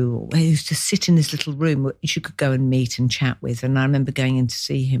guru who used to sit in this little room which you could go and meet and chat with. And I remember going in to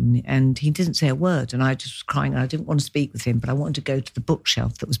see him and he didn't say a word. And I just was crying and I didn't want to speak with him, but I wanted to go to the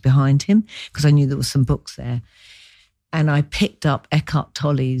bookshelf that was behind him because I knew there was some books there. And I picked up Eckhart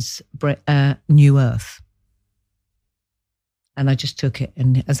Tolle's New Earth. And I just took it.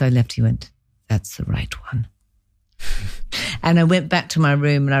 And as I left, he went, that's the right one. And I went back to my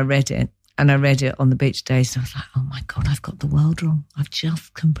room and I read it. And I read it on the beach day. So I was like, oh my God, I've got the world wrong. I've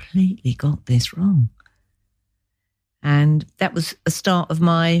just completely got this wrong. And that was a start of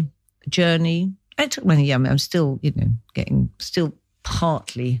my journey. It took many years. I'm still, still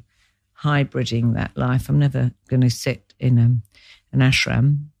partly hybriding that life. I'm never going to sit in an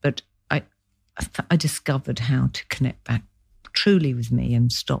ashram. But I discovered how to connect back truly with me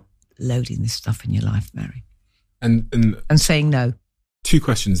and stop loading this stuff in your life, Mary. And saying no. 2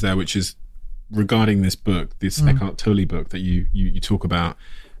 questions there, which is regarding this book, this Eckhart Tolle book that you talk about,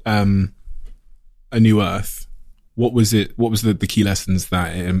 A New Earth. What was it? What was the key lessons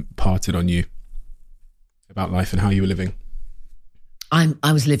that it imparted on you about life and how you were living?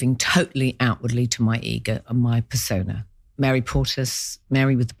 I was living totally outwardly to my ego and my persona. Mary Portas,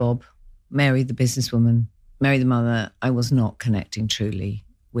 Mary with the bob, Mary the businesswoman, Mary the mother. I was not connecting truly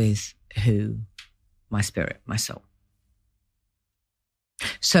with my spirit, my soul.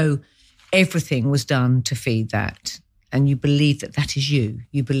 So everything was done to feed that. And you believe that that is you.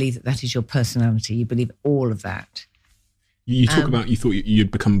 You believe that that is your personality. You believe all of that. You talk about you thought you'd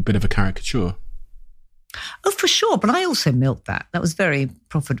become a bit of a caricature. Oh, for sure. But I also milked that. That was very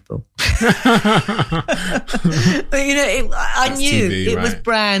profitable. But, I knew TV, it right? was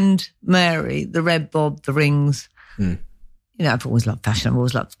brand Mary, the red bob, the rings. I've always loved fashion. I've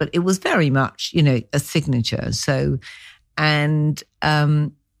always loved, but it was very much, a signature. So, and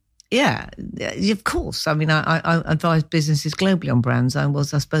of course. I mean, I advise businesses globally on brands. I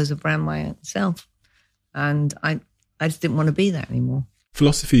was, I suppose, a brand myself. And I just didn't want to be that anymore.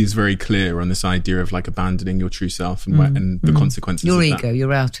 Philosophy is very clear on this idea of like abandoning your true self and the consequences your of ego, that.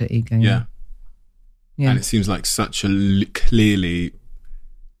 your outer ego. Yeah. And it seems like such a clearly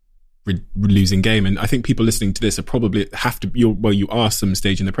losing game. And I think people listening to this are probably you are some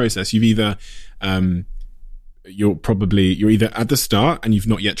stage in the process. You've either you're either at the start and you've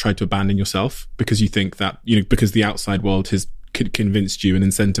not yet tried to abandon yourself because you think that, because the outside world has convinced you and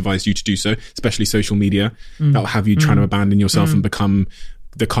incentivized you to do so, especially social media, that'll have you trying to abandon yourself and become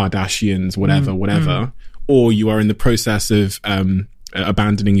the Kardashians, whatever. Or you are in the process of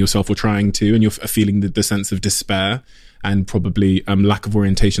abandoning yourself or trying to, and you're feeling the sense of despair and probably lack of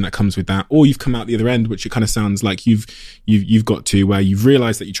orientation that comes with that. Or you've come out the other end, which it kind of sounds like you've got to, where you've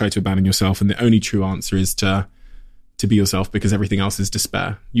realized that you try to abandon yourself and the only true answer is to be yourself because everything else is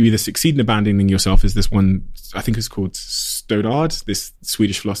despair. You either succeed in abandoning yourself, as this one, I think it's called Stoddard, this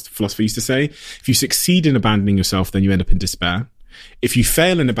Swedish philosopher used to say. If you succeed in abandoning yourself, then you end up in despair. If you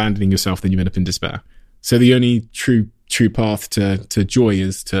fail in abandoning yourself, then you end up in despair. So the only true path to joy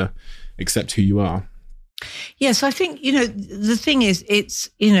is to accept who you are. Yes, I think, the thing is, it's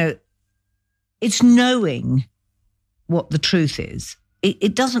knowing what the truth is.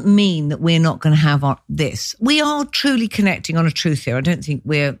 It doesn't mean that we're not going to have this. We are truly connecting on a truth here. I don't think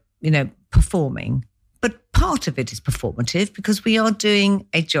we're, performing. But part of it is performative because we are doing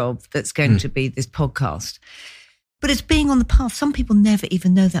a job that's going to be this podcast. But it's being on the path. Some people never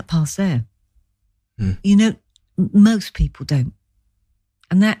even know that path's there. Most people don't.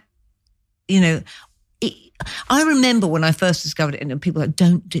 And that, I remember when I first discovered it, and people were like,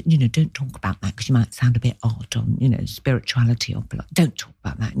 don't talk about that because you might sound a bit odd on, spirituality or don't talk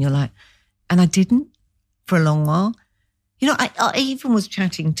about that. And you're like, and I didn't for a long while. I even was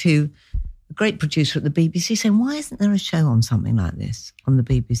chatting to a great producer at the BBC saying, why isn't there a show on something like this on the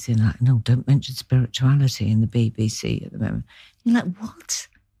BBC? And like, no, don't mention spirituality in the BBC at the moment. And you're like, what?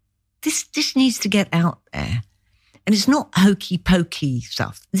 This needs to get out there. And it's not hokey pokey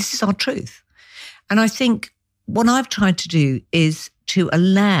stuff. This is our truth. And I think what I've tried to do is to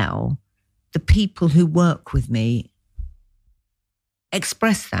allow the people who work with me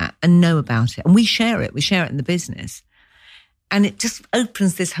express that and know about it. And we share it. We share it in the business. And it just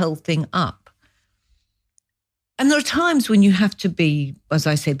opens this whole thing up. And there are times when you have to be, as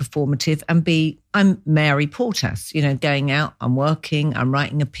I say, performative and I'm Mary Portas, going out, I'm working, I'm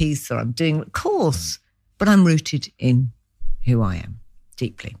writing a piece or I'm doing, of course, but I'm rooted in who I am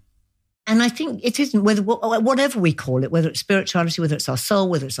deeply. And I think it isn't, whatever we call it, whether it's spirituality, whether it's our soul,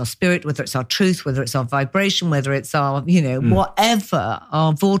 whether it's our spirit, whether it's our truth, whether it's our vibration, whether it's our, whatever,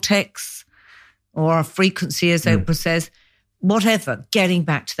 our vortex or our frequency, as Oprah says, whatever, getting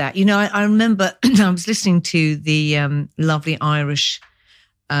back to that. I remember I was listening to the lovely Irish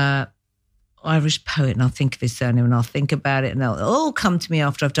poet, and I'll think of his surname and I'll think about it and they'll all come to me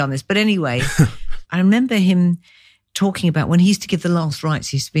after I've done this. But anyway, I remember him talking about when he used to give the last rites.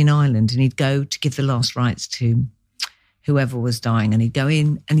 He used to be in Ireland and he'd go to give the last rites to whoever was dying, and he'd go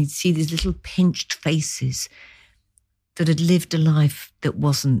in and he'd see these little pinched faces that had lived a life that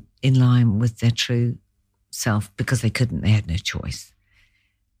wasn't in line with their true self because they had no choice.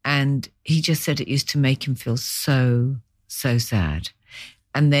 And he just said it used to make him feel so, so sad.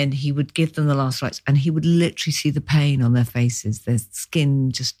 And then he would give them the last rites and he would literally see the pain on their faces, their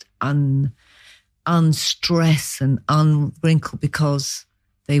skin just unstressed and unwrinkled because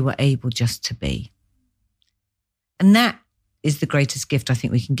they were able just to be. And that is the greatest gift I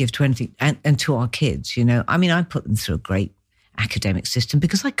think we can give to anything and to our kids, I mean, I put them through a great academic system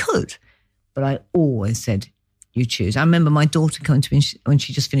because I could, but I always said, you choose. I remember my daughter coming to me when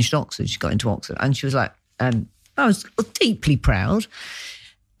she just finished Oxford. She got into Oxford and she was like, I was deeply proud.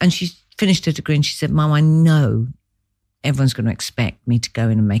 And she finished her degree and she said, Mum, I know everyone's going to expect me to go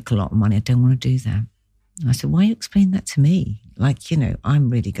in and make a lot of money. I don't want to do that. And I said, why are you explaining that to me? I'm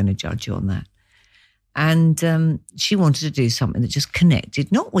really going to judge you on that. And she wanted to do something that just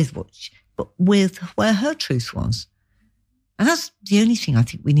connected, not with but with where her truth was. And that's the only thing I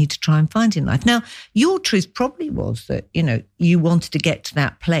think we need to try and find in life. Now, your truth probably was that, you wanted to get to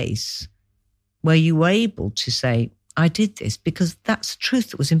that place where you were able to say, I did this because that's the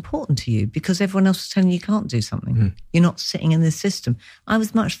truth that was important to you, because everyone else was telling you can't do something. You're not sitting in this system. I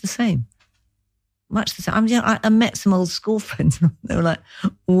was much the same. I met some old school friends and they were like,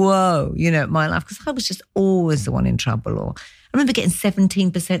 whoa, my life, because I was just always the one in trouble. Or I remember getting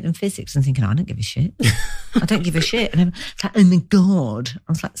 17% in physics and thinking, I don't give a shit. I don't give a shit. And I was like, oh my God.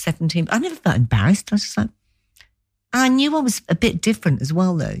 I was like 17. I never felt embarrassed. I was just like, I knew I was a bit different as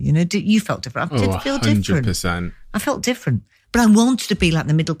well, though. You felt different. I did feel 100%. Different. I felt different. But I wanted to be like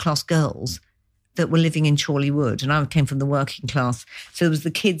the middle-class girls that were living in Chorley Wood. And I came from the working class. So there was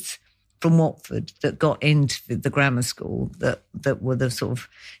the kids from Watford that got into the grammar school that were the sort of,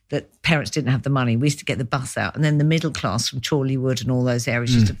 that parents didn't have the money. We used to get the bus out. And then the middle class from Chorley Wood and all those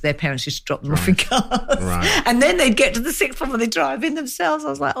areas, their parents used to drop them off in cars. Right. And then they'd get to the sixth form and they'd drive in themselves. I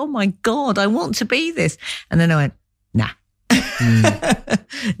was like, oh my God, I want to be this. And then I went, nah.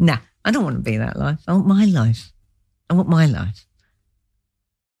 Nah, I don't want to be that life. I want my life.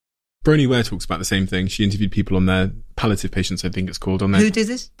 Bronnie Ware talks about the same thing. She interviewed people on their palliative patients, I think it's called. On their, who did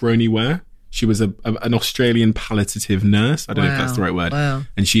this? Bronnie Ware. She was an Australian palliative nurse. I don't know if that's the right word. Wow.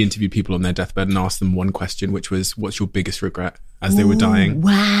 And she interviewed people on their deathbed and asked them one question, which was, what's your biggest regret as they were dying?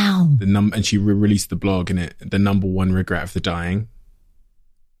 Wow. And she released the blog, and the number one regret of the dying,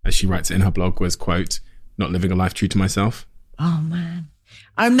 as she writes it in her blog, was, quote, not living a life true to myself. Oh, man.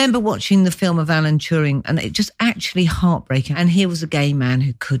 I remember watching the film of Alan Turing, and it just actually heartbreaking. And here was a gay man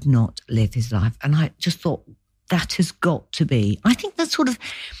who could not live his life. And I just thought, that has got to be. I think that's sort of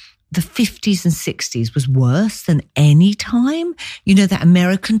the 50s and 60s was worse than any time. That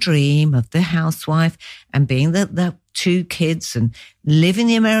American dream of the housewife and being the two kids and living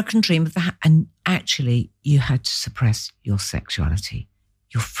the American dream of and actually you had to suppress your sexuality,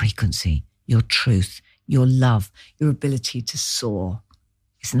 your frequency, your truth, your love, your ability to soar.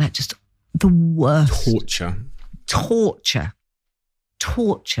 Isn't that just the worst? Torture.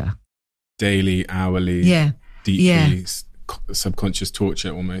 Daily, hourly, deeply, subconscious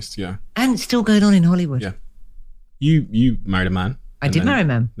torture almost, yeah. And it's still going on in Hollywood. Yeah. You married a man. I did marry a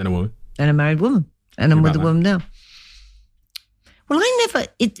man. Then a woman. Then I married a woman. And I'm with a woman now. Well,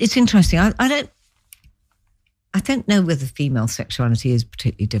 it's interesting. I don't know whether female sexuality is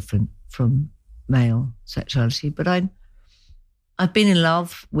particularly different from male sexuality, but I've been in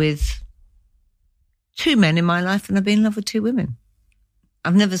love with two men in my life and I've been in love with two women. I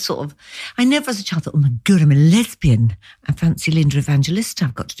never as a child thought, oh my God, I'm a lesbian. I fancy Linda Evangelista.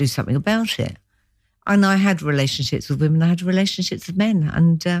 I've got to do something about it. And I had relationships with women. I had relationships with men.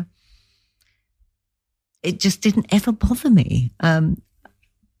 And it just didn't ever bother me. But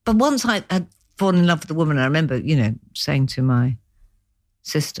once I had fallen in love with a woman, I remember, saying to my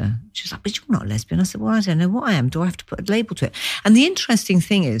sister, she was like, but you're not a lesbian. I said, well, I don't know what I am. Do I have to put a label to it? And the interesting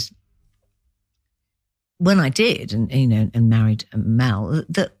thing is, when I did, and married Mel,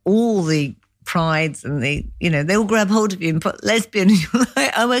 that all the prides and they all grab hold of you and put lesbian and you're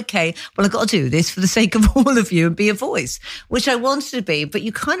like, oh, okay, well, I've got to do this for the sake of all of you and be a voice, which I wanted to be. But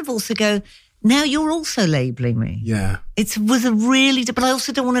you kind of also go, now you're also labelling me. Yeah. But I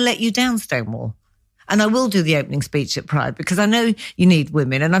also don't want to let you down, Stonewall. And I will do the opening speech at Pride because I know you need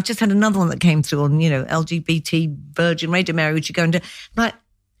women. And I've just had another one that came through on, LGBT Virgin Radio Mary, which you go and do. Like,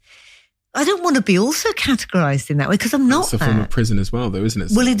 I don't want to be also categorised in that way because I'm not that. It's a form of prison as well, though, isn't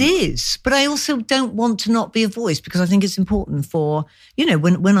it? Well, it is. But I also don't want to not be a voice because I think it's important for,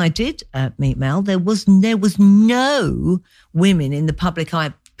 when I did meet Mel, there was no women in the public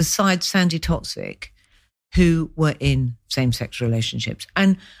eye besides Sandy Toksvig who were in same-sex relationships.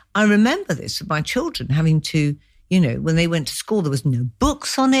 And I remember this with my children having to, when they went to school, there was no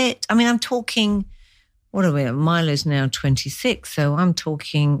books on it. I mean, I'm talking... What are we? Milo's now 26, so I'm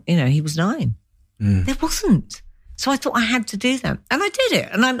talking, he was 9. There wasn't. So I thought I had to do that. And I did it.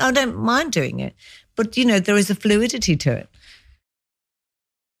 And I don't mind doing it. But, there is a fluidity to it.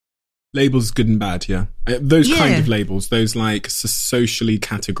 Labels, good and bad, yeah. Those kind of labels, those like socially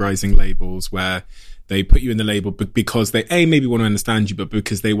categorizing labels where they put you in the label because they maybe want to understand you, but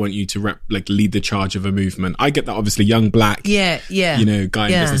because they want you to lead the charge of a movement. I get that, obviously, young black, guy in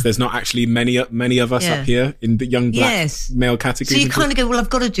business. There's not actually many of us up here in the young black male category. So you kind of go, well, I've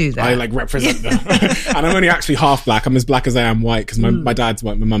got to do that. I represent them, and I'm only actually half black. I'm as black as I am white because my dad's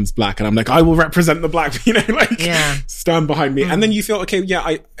white, my mum's black, and I'm like, I will represent the black. Stand behind me, and then you feel okay.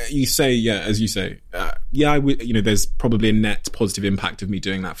 As you say, I would. There's probably a net positive impact of me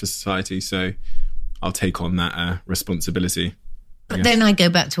doing that for society. So I'll take on that responsibility. But then I go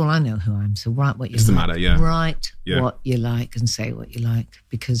back to, I know who I am. So write what you doesn't like. Matter, yeah. Write what you like and say what you like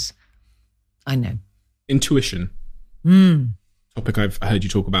because I know. Intuition. Topic I've heard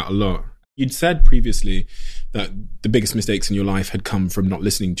you talk about a lot. You'd said previously that the biggest mistakes in your life had come from not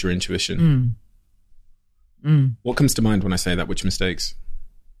listening to your intuition. What comes to mind when I say that? Which mistakes?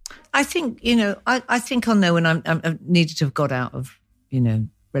 I think, I think I'll know when I needed to have got out of,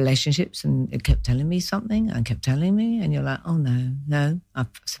 relationships and it kept telling me something and kept telling me and you're like, oh no, I've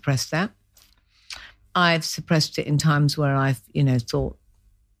suppressed that. I've suppressed it in times where I've, thought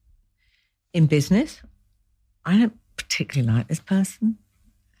in business, I don't particularly like this person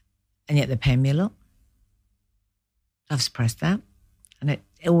and yet they're paying me a lot. I've suppressed that and it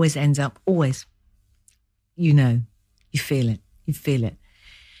always ends up, you feel it.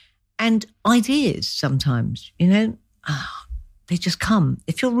 And ideas sometimes, they just come.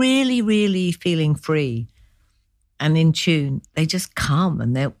 If you're really, really feeling free and in tune, they just come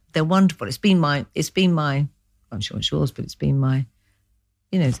and they're wonderful. It's been my, I'm sure it's yours, but it's been my,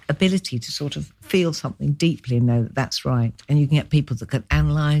 ability to sort of feel something deeply and know that that's right. And you can get people that can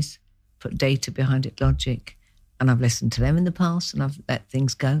analyse, put data behind it, logic. And I've listened to them in the past and I've let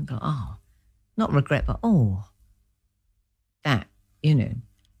things go and go, not regret, but that,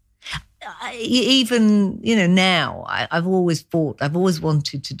 even, now, I've always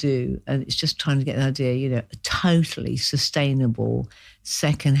wanted to do, and it's just trying to get the idea, a totally sustainable,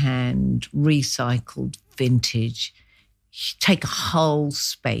 secondhand, recycled, vintage, take a whole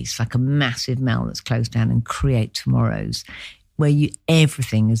space, like a massive mill that's closed down and create tomorrow's, where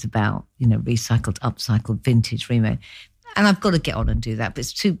everything is about, recycled, upcycled, vintage, remade. And I've got to get on and do that, but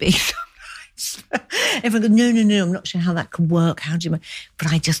it's too big. Everyone goes, no, I'm not sure how that could work. How do you...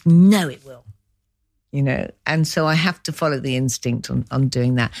 But I just know it will, And so I have to follow the instinct on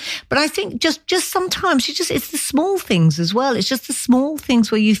doing that. But I think just sometimes it's the small things as well. It's just the small things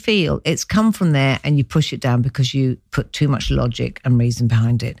where you feel it's come from there and you push it down because you put too much logic and reason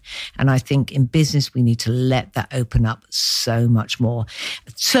behind it. And I think in business, we need to let that open up so much more.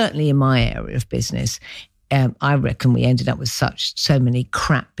 Certainly in my area of business, I reckon we ended up with so many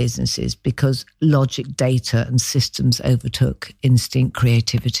crap businesses because logic, data and systems overtook instinct,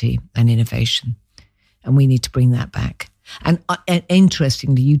 creativity and innovation. And we need to bring that back. And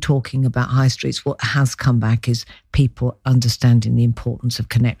interestingly, you talking about high streets, what has come back is people understanding the importance of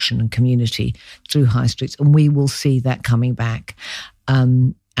connection and community through high streets. And we will see that coming back.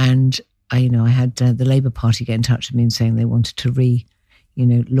 I had the Labour Party get in touch with me and saying they wanted to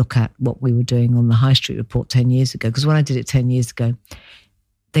look at what we were doing on the High Street Report 10 years ago. Because when I did it 10 years ago,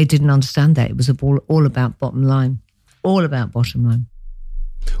 they didn't understand that. It was all about bottom line, all about bottom line.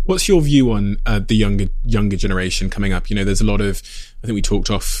 What's your view on the younger generation coming up? There's a lot of, I think we talked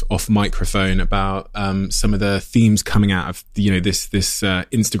off microphone about some of the themes coming out of this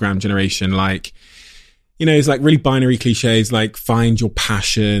Instagram generation, like, it's like really binary cliches, like find your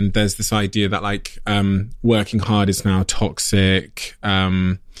passion. There's this idea that like working hard is now toxic.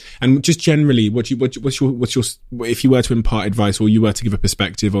 And just generally, what's your if you were to impart advice or you were to give a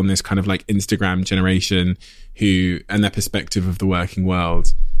perspective on this kind of like Instagram generation and their perspective of the working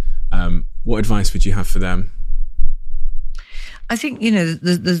world, what advice would you have for them? I think,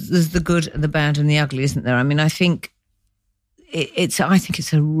 there's the good, the bad and the ugly, isn't there? I mean, I think it's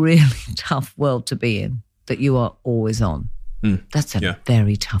a really tough world to be in, that you are always on. That's a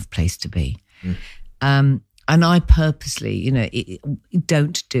very tough place to be. And I purposely,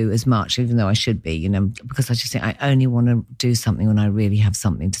 don't do as much, even though I should be, because I just think I only want to do something when I really have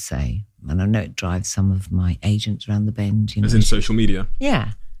something to say. And I know it drives some of my agents around the bend. As in social media?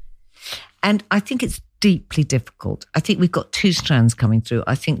 Yeah. And I think it's deeply difficult. I think we've got two strands coming through.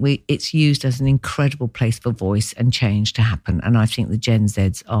 I think it's used as an incredible place for voice and change to happen. And I think the Gen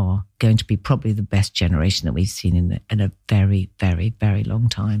Zs are going to be probably the best generation that we've seen in a very, very, very long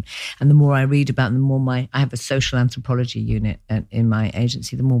time. And the more I read about them, the more I have a social anthropology unit in my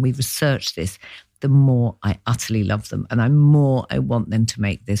agency, the more we research this, the more I utterly love them. And I want them to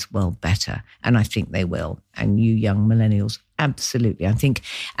make this world better. And I think they will. And you young millennials, absolutely. I think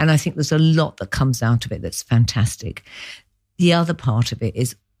there's a lot that comes out of it that's fantastic. The other part of it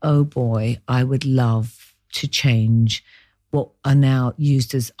is, oh boy, I would love to change what are now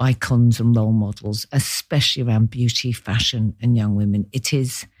used as icons and role models, especially around beauty, fashion and young women. It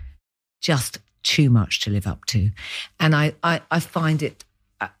is just too much to live up to. And I find it,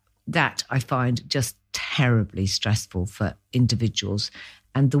 that I find just terribly stressful for individuals,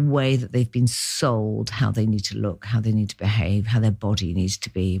 and the way that they've been sold how they need to look, how they need to behave, how their body needs to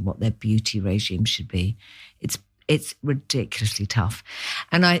be, what their beauty regime should be. It's ridiculously tough.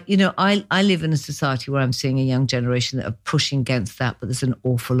 And I live in a society where I'm seeing a young generation that are pushing against that, but there's an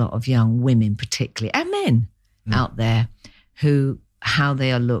awful lot of young women particularly, and men out there how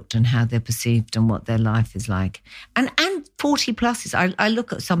they are looked and how they're perceived and what their life is like. And 40 pluses. I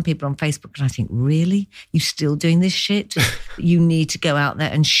look at some people on Facebook and I think, really? You still doing this shit? You need to go out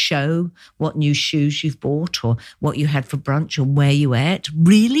there and show what new shoes you've bought or what you had for brunch or where you ate?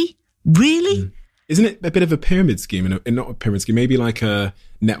 Really? Really? Isn't it a bit of a pyramid scheme? And not a pyramid scheme, maybe like a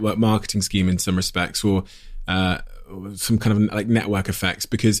network marketing scheme in some respects, or some kind of like network effects?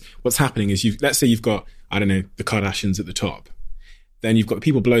 Because what's happening is let's say you've got, I don't know, the Kardashians at the top. Then you've got the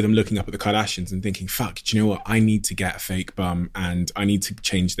people below them looking up at the Kardashians and thinking, fuck, do you know what? I need to get a fake bum, and I need to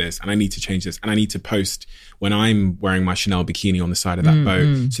change this, and I need to change this, and I need to post when I'm wearing my Chanel bikini on the side of that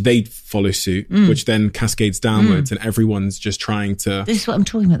boat. So they follow suit, which then cascades downwards, and everyone's just trying to... This is what I'm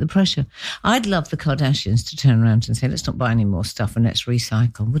talking about, the pressure. I'd love the Kardashians to turn around and say, let's not buy any more stuff and let's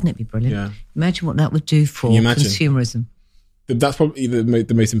recycle. Wouldn't it be brilliant? Yeah. Imagine what that would do for consumerism. That's probably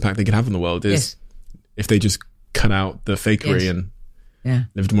the most impact they could have on the world is if they just cut out the fakery and...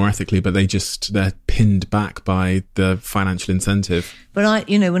 lived more ethically, but they're pinned back by the financial incentive. But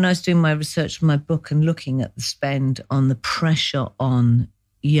when I was doing my research for my book and looking at the spend on the pressure on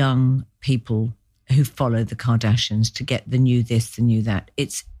young people who follow the Kardashians to get the new this, the new that,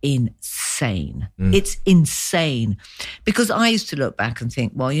 it's insane. It's insane. Because I used to look back and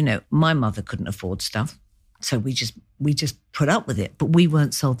think, well, my mother couldn't afford stuff, so we just put up with it. But we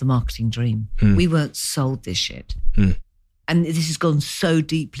weren't sold the marketing dream. We weren't sold this shit. And this has gone so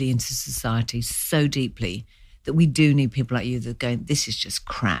deeply into society, so deeply, that we do need people like you that are going, this is just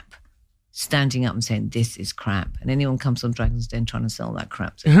crap. Standing up and saying, this is crap. And anyone comes on Dragon's Den trying to sell that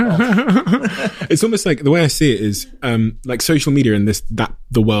crap. It's almost like, the way I see it is, like social media and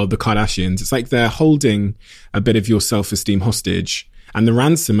the world, the Kardashians, it's like they're holding a bit of your self-esteem hostage. And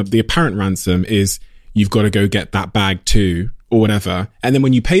the apparent ransom is, you've got to go get that bag too, or whatever. And then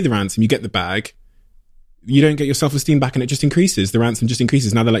when you pay the ransom, you get the bag, you don't get your self-esteem back, and it just increases. The ransom just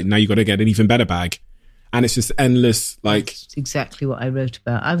increases. Now they're like, now you got to get an even better bag. And it's just endless. Like, that's exactly what I wrote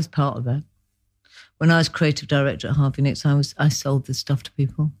about. I was part of that. When I was creative director at Harvey Nicks, I sold this stuff to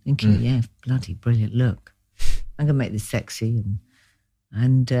people thinking, yeah, bloody brilliant, look. I'm going to make this sexy.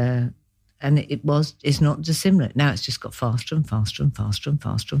 And it's not dissimilar. Now it's just got faster and faster and faster and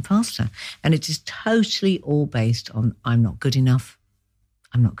faster and faster. And it is totally all based on, I'm not good enough.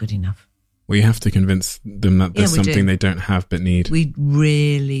 I'm not good enough. Well, you have to convince them that there's something they don't have but need. We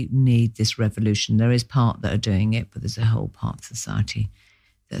really need this revolution. There is part that are doing it, but there's a whole part of society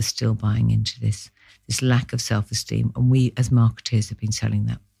that are still buying into this lack of self-esteem. And we, as marketers, have been selling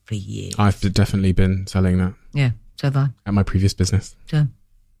that for years. I've definitely been selling that. Yeah, so have I. At my previous business. So,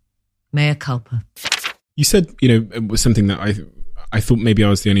 mea culpa. You said, it was something that I thought maybe I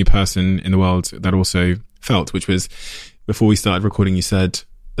was the only person in the world that also felt, which was, before we started recording, you said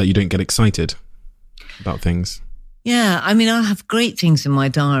that you don't get excited. about things. Yeah, I mean, I'll have great things in my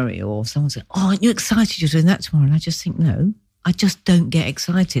diary, or someone say, "Oh, aren't you excited you're doing that tomorrow?" And I just think, no, I just don't get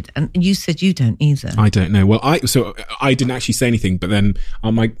excited. And you said you don't either. I don't know. Well, I didn't actually say anything, but then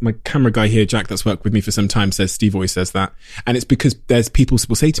my camera guy here, Jack, that's worked with me for some time, says Steve always says that. And it's because there's people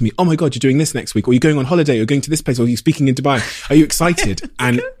will say to me, "Oh my God, you're doing this next week, or you're going on holiday, or you're going to this place, or you're speaking in Dubai. Are you excited?"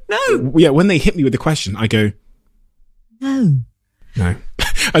 And no. Yeah, when they hit me with the question, I go, No.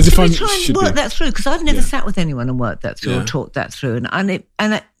 As if I try and work that through, because I've never sat with anyone and worked that through or talked that through,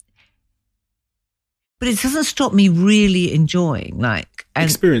 but it doesn't stop me really enjoying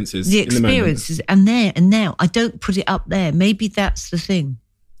experiences. The experiences, and now I don't put it up there. Maybe that's the thing.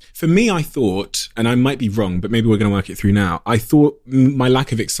 For me, I thought, and I might be wrong, but maybe we're going to work it through now. I thought my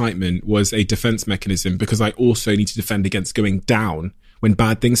lack of excitement was a defense mechanism because I also need to defend against going down when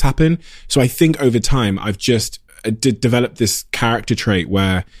bad things happen. So I think over time, I've just developed this character trait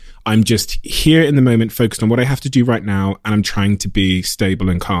where I'm just here in the moment, focused on what I have to do right now, and I'm trying to be stable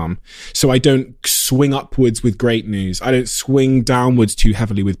and calm. So I don't swing upwards with great news. I don't swing downwards too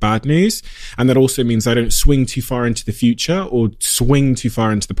heavily with bad news. And that also means I don't swing too far into the future or swing too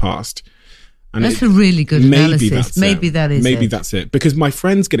far into the past. And that's a really good analysis. Maybe that's it. Because my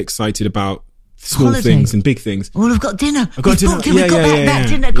friends get excited about small things and big things. Well, I've got dinner. We've got dinner. We've got that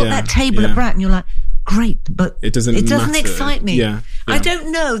dinner. Got that table at Bratton. You're like, great, but it doesn't excite me. Yeah. I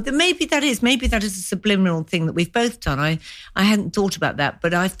don't know. Maybe that is a subliminal thing that we've both done. I hadn't thought about that,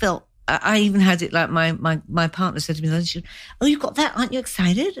 but I felt, I even had it like my partner said to me, "Oh, you've got that, aren't you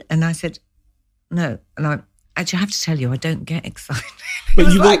excited?" And I said, "No." And I have to tell you, I don't get excited. But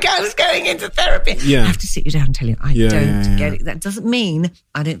it was I was going into therapy. Yeah. I have to sit you down and tell you, I don't get it. That doesn't mean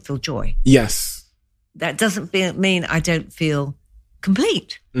I don't feel joy. Yes. That doesn't mean I don't feel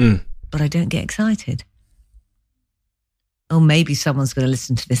complete. But I don't get excited. Or maybe someone's going to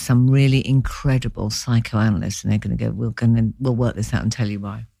listen to this, some really incredible psychoanalyst, and they're going to go, we'll work this out and tell you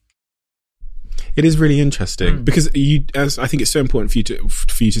why. It is really interesting because I think it's so important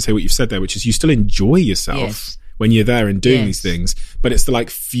for you to say what you've said there, which is you still enjoy yourself when you're there and doing these things, but it's the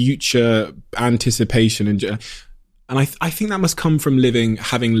future anticipation and I think that must come from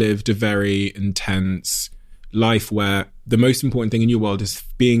having lived a very intense life where the most important thing in your world is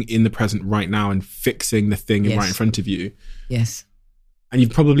being in the present right now and fixing the thing right in front of you. Yes. And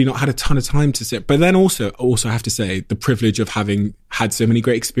you've probably not had a ton of time to sit. But then also I have to say the privilege of having had so many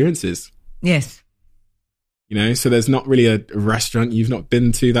great experiences. Yes. So there's not really a restaurant you've not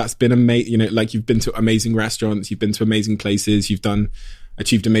been to that's been amazing. You've been to amazing restaurants, you've been to amazing places, you've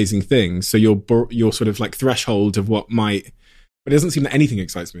achieved amazing things. So your sort of threshold of what might, but it doesn't seem that anything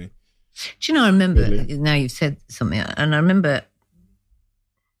excites me. Do you know, I remember, now you've said something, and I remember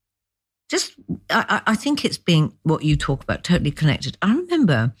I think it's being what you talk about, totally connected. I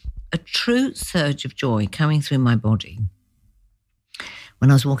remember a true surge of joy coming through my body when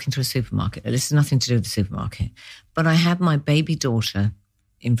I was walking through a supermarket. This has nothing to do with the supermarket, but I had my baby daughter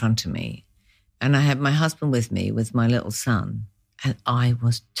in front of me, and I had my husband with me with my little son, and I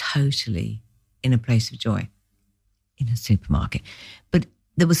was totally in a place of joy in a supermarket. But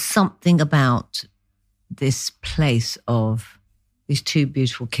there was something about this place of these two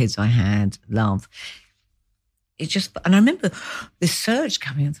beautiful kids I had, love. And I remember this surge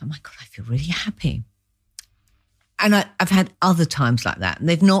coming on. Oh my God, I feel really happy. And I've had other times like that. And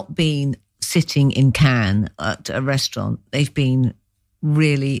they've not been sitting in Cannes at a restaurant. They've been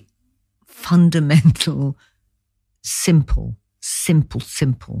really fundamental, simple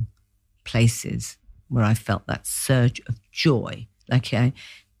places where I felt that surge of joy.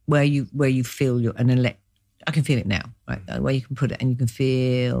 Where you feel I can feel it now, right? Where you can put it and you can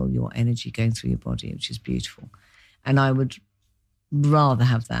feel your energy going through your body, which is beautiful. And I would rather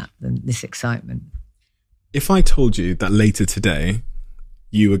have that than this excitement. If I told you that later today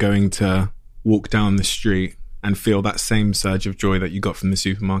you were going to walk down the street and feel that same surge of joy that you got from the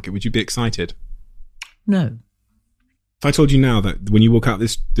supermarket, would you be excited? No. If I told you now that when you walk out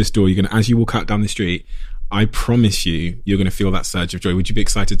this door, as you walk out down the street, I promise you're going to feel that surge of joy. Would you be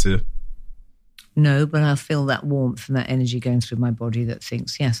excited to? No, but I'll feel that warmth and that energy going through my body that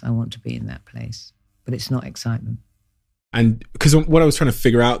thinks, yes, I want to be in that place. But it's not excitement. And because what I was trying to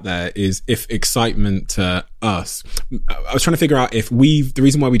figure out there is if excitement to us, I was trying to figure out if the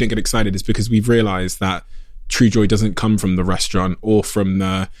reason why we don't get excited is because we've realized that true joy doesn't come from the restaurant or from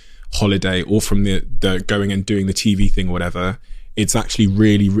the holiday or from the going and doing the TV thing or whatever. It's actually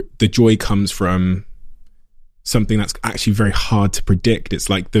really, the joy comes from something that's actually very hard to predict. It's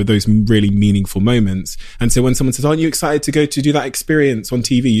like those really meaningful moments. And so when someone says, aren't you excited to go to do that experience on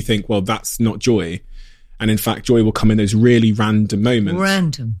TV? You think, well, that's not joy. And in fact, joy will come in those really random moments.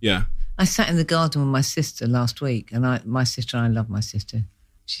 Random. Yeah. I sat in the garden with my sister last week, and I love my sister.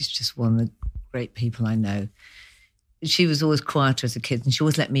 She's just one of the great people I know. She was always quieter as a kid, and she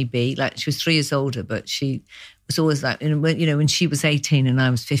always let me be. Like, she was 3 years older, but she was always like, when she was 18 and I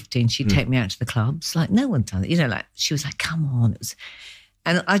was 15, she'd take me out to the clubs. Like, no one done it. Like, she was like, come on.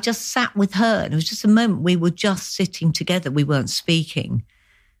 And I just sat with her, and it was just a moment. We were just sitting together. We weren't speaking.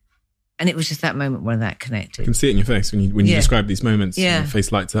 And it was just that moment where that connected. I can see it in your face when you describe these moments. Your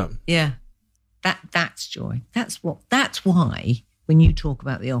face lights up. Yeah. That's joy. That's why when you talk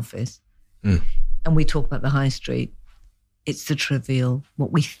about the office and we talk about the high street, it's the trivial,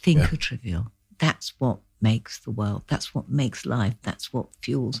 what we think are trivial. That's what makes the world. That's what makes life. That's what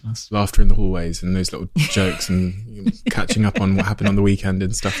fuels us. Laughter in the hallways and those little jokes and catching up on what happened on the weekend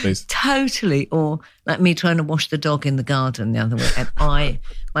and stuff. Totally. Or like me trying to wash the dog in the garden the other way. And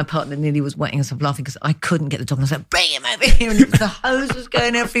my partner nearly was wetting herself laughing because I couldn't get the dog. And I was like, bring him over here. And the hose was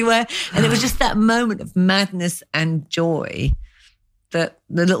going everywhere. And it was just that moment of madness and joy, that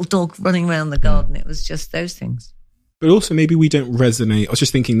the little dog running around the garden. It was just those things. But also maybe we don't resonate. I was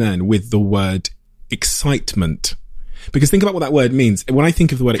just thinking then with the word excitement, because think about what that word means. When I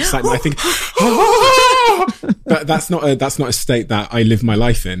think of the word excitement, I think that's not a state that I live my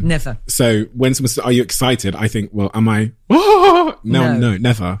life in. Never. So when someone says, "Are you excited?" I think, well, am I? No,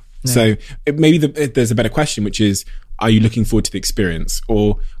 never. No. So maybe there's a better question, which is, are you looking forward to the experience,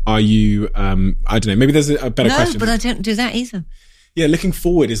 or are you? I don't know. Maybe there's a better question. No, but I don't do that either. Yeah, looking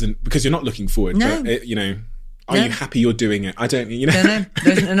forward isn't, because you're not looking forward. No. But are you happy you're doing it? I don't. No,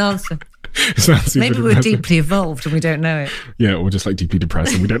 there isn't an answer. Maybe we're deeply evolved and we don't know it. Yeah, or just like deeply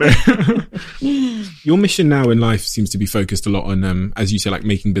depressed and we don't know. Your mission now in life seems to be focused a lot on, as you say, like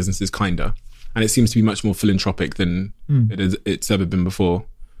making businesses kinder. And it seems to be much more philanthropic than it's ever been before.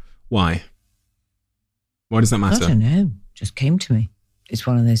 Why? Why does that matter? I don't know. It just came to me. It's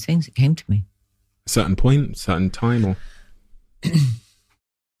one of those things. It came to me. A certain point, certain time, or?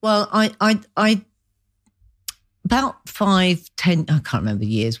 Well, I about 5, 10, I can't remember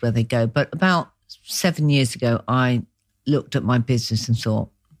years where they go, but about 7 years ago, I looked at my business and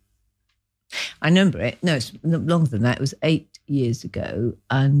thought, I remember it. No, it's longer than that. It was 8 years ago.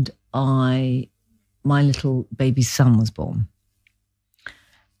 And my little baby son was born.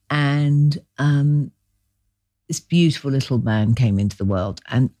 And this beautiful little man came into the world.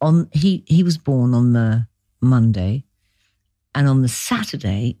 And he was born on the Monday. And on the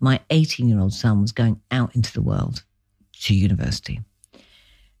Saturday, my 18-year-old son was going out into the world to university.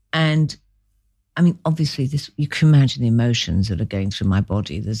 And I mean, obviously, you can imagine the emotions that are going through my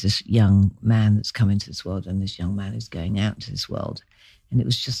body. There's this young man that's come into this world and this young man who's going out into this world. And it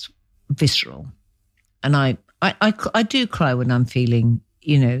was just visceral. And I do cry when I'm feeling,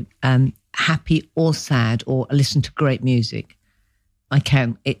 happy or sad, or I listen to great music. I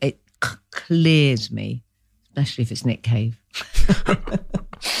can. It clears me, especially if it's Nick Cave.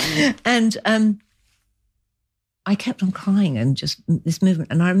 And I kept on crying and just this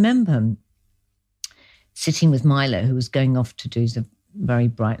movement. And I remember sitting with Milo, who was going off to do, he's a very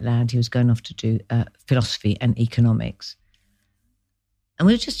bright lad. He was going off to do philosophy and economics. And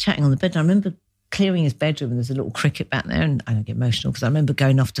we were just chatting on the bed. And I remember clearing his bedroom and there's a little cricket bat there. And I don't get emotional because I remember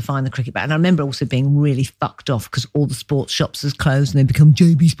going off to find the cricket bat. And I remember also being really fucked off because all the sports shops has closed and they become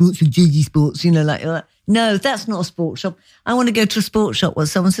JB Sports or JG Sports, like, no, that's not a sports shop. I want to go to a sports shop where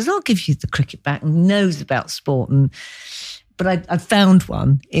someone says, I'll give you the cricket bat and knows about sport. But I found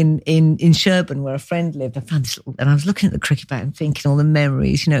one in Sherburn where a friend lived. I found this little, and I was looking at the cricket bat and thinking all the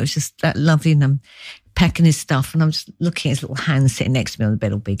memories, it was just that lovely. And I'm packing his stuff and I'm just looking at his little hands sitting next to me on the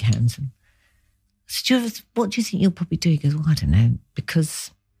bed, all big hands. And I said, what do you think you'll probably do? He goes, well, I don't know,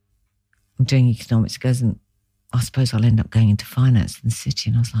 because I'm doing economics. He goes, and I suppose I'll end up going into finance in the city.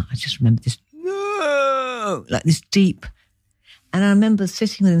 And I was like, I just remember this, no, like this deep. And I remember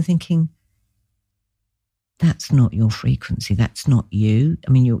sitting with him thinking, that's not your frequency. That's not you.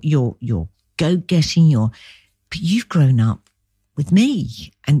 I mean, you're go-getting, but you've grown up with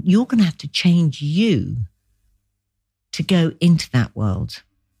me and you're going to have to change you to go into that world.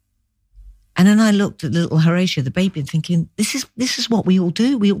 And then I looked at little Horatio, the baby, and thinking, this is what we all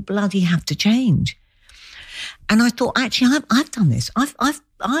do. We all bloody have to change. And I thought, actually, I've done this.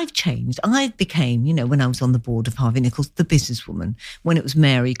 I've changed. I became, when I was on the board of Harvey Nichols, the businesswoman. When it was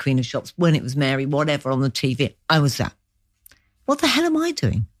Mary, Queen of Shops, when it was Mary, whatever on the TV, I was that. What the hell am I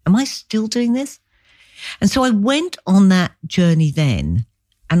doing? Am I still doing this? And so I went on that journey then,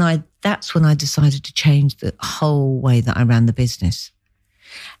 and that's when I decided to change the whole way that I ran the business.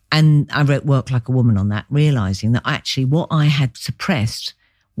 And I wrote Work Like a Woman on that, realising that actually what I had suppressed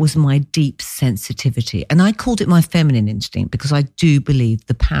was my deep sensitivity. And I called it my feminine instinct because I do believe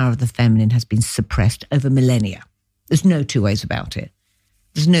the power of the feminine has been suppressed over millennia. There's no two ways about it.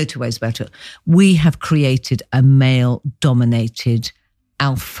 There's no two ways about it. We have created a male-dominated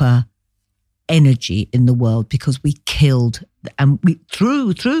alpha energy in the world because we killed, and we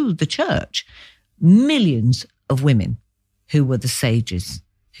through the church, millions of women who were the sages,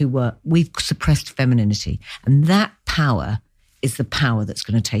 we've suppressed femininity. And that power is the power that's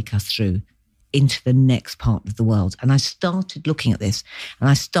going to take us through into the next part of the world. And I started looking at this, and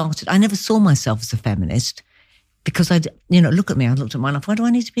I never saw myself as a feminist because look at me, I looked at my life, why do I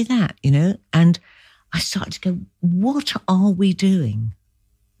need to be that, And I started to go, what are we doing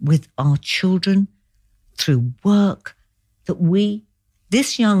with our children through work that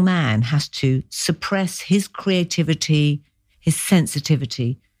this young man has to suppress his creativity, his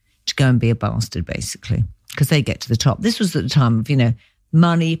sensitivity to go and be a bastard, basically, because they get to the top. This was at the time of,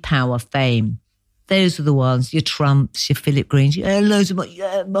 money, power, fame. Those are the ones, your Trumps, your Philip Greens, loads of money,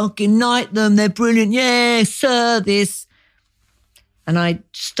 fucking knight them, they're brilliant, yeah, sir, this. And I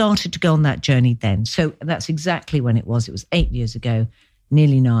started to go on that journey then. So that's exactly when it was. It was 8 years ago,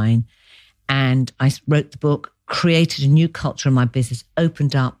 nearly 9. And I wrote the book, created a new culture in my business,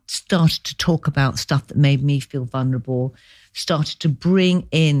 opened up, started to talk about stuff that made me feel vulnerable, started to bring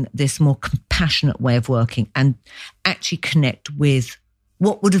in this more compassionate way of working and actually connect with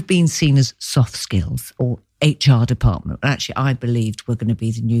what would have been seen as soft skills or HR department. Actually, I believed were going to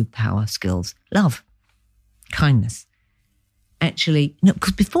be the new power skills. Love, kindness. Actually,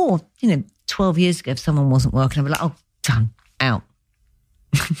 because before, 12 years ago, if someone wasn't working, I'd be like, oh, done, out.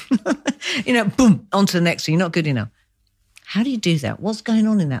 Boom, on to the next thing. You're not good enough. How do you do that? What's going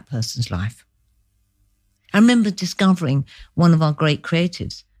on in that person's life? I remember discovering one of our great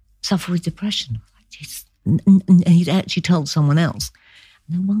creatives suffer with depression. And he'd actually told someone else.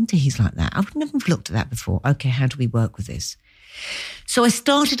 No wonder he's like that. I would never have looked at that before. Okay, how do we work with this? So I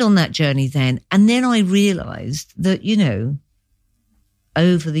started on that journey then. And then I realised that,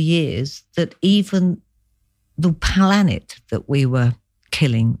 over the years, that even the planet that we were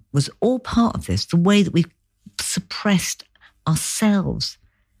killing was all part of this, the way that we suppressed ourselves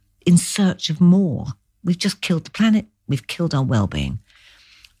in search of more. We've just killed the planet. We've killed our well-being.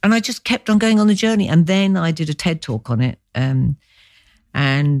 And I just kept on going on the journey. And then I did a TED talk on it.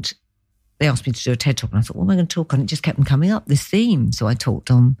 And they asked me to do a TED talk. And I thought, what am I going to talk on? It just kept on coming up, this theme. So I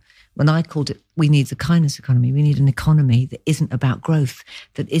talked on, when I called it, we need the kindness economy. We need an economy that isn't about growth,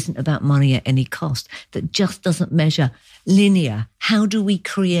 that isn't about money at any cost, that just doesn't measure linear. How do we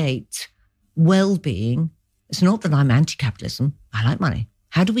create well-being? It's not that I'm anti-capitalism. I like money.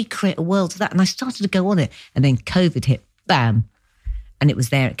 How do we create a world of that? And I started to go on it. And then COVID hit, bam. And it was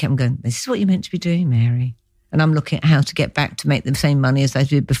there. It kept on going, this is what you're meant to be doing, Mary. And I'm looking at how to get back to make the same money as I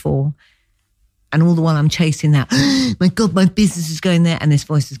did before. And all the while I'm chasing that, my God, my business is going there. And this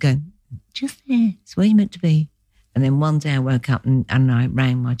voice is going, just there. It's where you're meant to be. And then one day I woke up and I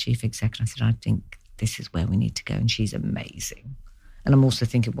rang my chief exec and I said, I think this is where we need to go. And she's amazing. And I'm also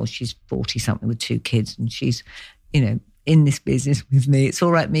thinking, well, she's 40-something with 2 kids and she's, in this business with me. It's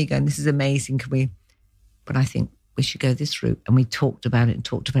all right, me going, this is amazing. Can we? But I think we should go this route. And we talked about it.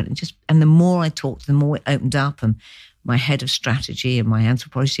 And the more I talked, the more it opened up. And my head of strategy and my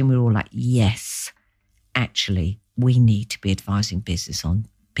anthropology team, we were all like, yes, actually, we need to be advising business on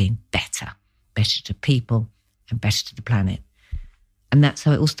being better to people and better to the planet. And that's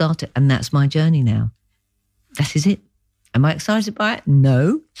how it all started. And that's my journey now. That is it. Am I excited by it?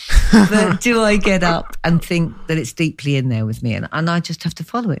 No. But do I get up and think that it's deeply in there with me? And I just have to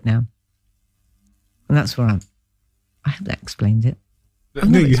follow it now. And that's where I hope that explained it.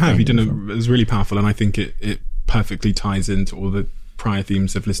 No, you have. You've done it was really powerful. And I think it perfectly ties into all the prior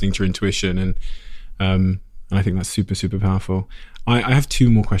themes of listening to your intuition. And I think that's super, super powerful. I have 2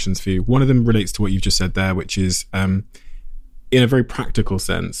 more questions for you. One of them relates to what you've just said there, which is, in a very practical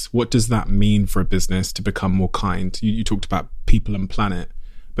sense, what does that mean for a business to become more kind? You talked about people and planet,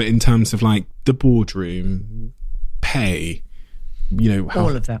 but in terms of like the boardroom, pay, how...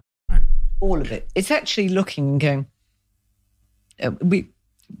 all of that, all of it. It's actually looking and going,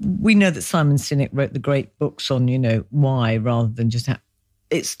 we know that Simon Sinek wrote the great books on, why rather than just how.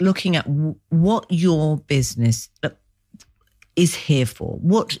 It's looking at what your business is here for.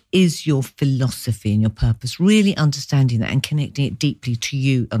 What is your philosophy and your purpose? Really understanding that and connecting it deeply to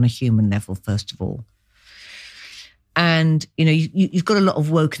you on a human level, first of all. And, you've got a lot of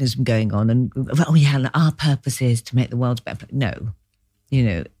wokenism going on and, oh yeah, our purpose is to make the world better. No,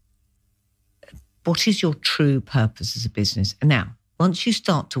 what is your true purpose as a business? And now, once you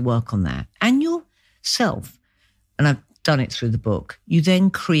start to work on that and yourself, and I've done it through the book. You then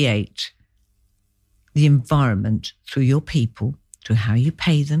create the environment through your people, through how you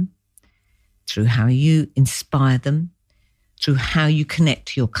pay them, through how you inspire them, through how you connect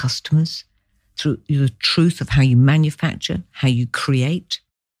to your customers, through the truth of how you manufacture, how you create,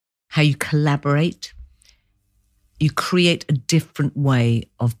 how you collaborate. You create a different way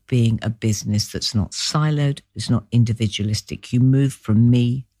of being a business that's not siloed, it's not individualistic. You move from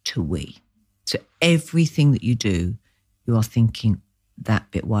me to we. So everything that you do, you are thinking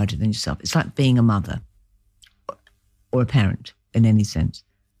that bit wider than yourself. It's like being a mother or a parent in any sense.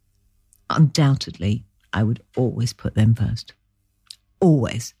 Undoubtedly, I would always put them first.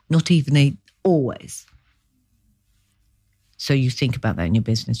 Always. Not even always. So you think about that in your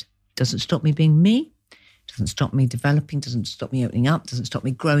business. Doesn't stop me being me. Doesn't stop me developing. Doesn't stop me opening up. Doesn't stop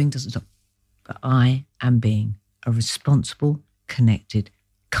me growing. Doesn't stop. But I am being a responsible, connected,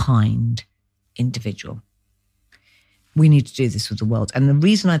 kind individual. We need to do this with the world. And the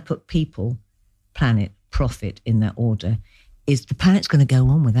reason I put people, planet, profit in that order is the planet's going to go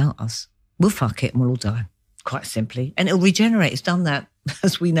on without us. We'll fuck it and we'll all die, quite simply. And it'll regenerate. It's done that,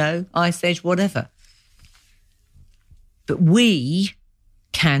 as we know, ice age, whatever. But we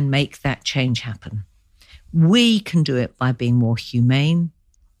can make that change happen. We can do it by being more humane,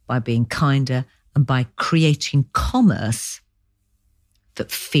 by being kinder, and by creating commerce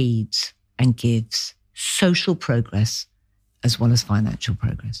that feeds and gives social progress as well as financial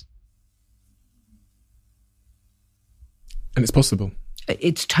progress. And it's possible.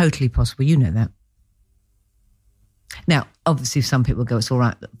 It's totally possible. You know that. Now, obviously, some people go, it's all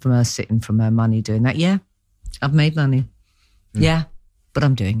right from her sitting from her money doing that. Yeah, I've made money. Yeah, but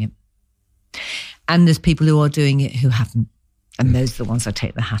I'm doing it. And there's people who are doing it who haven't. And those are the ones I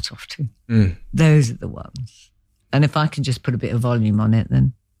take the hat off to. Those are the ones. And if I can just put a bit of volume on it,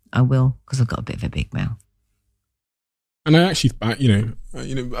 then I will, because I've got a bit of a big mouth. And I actually,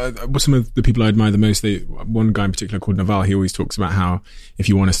 some of the people I admire the most, one guy in particular called Naval, he always talks about how if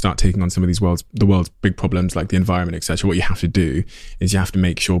you want to start taking on some of the world's big problems like the environment, etc., what you have to do is you have to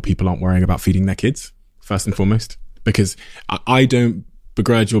make sure people aren't worrying about feeding their kids, first and foremost. Because I don't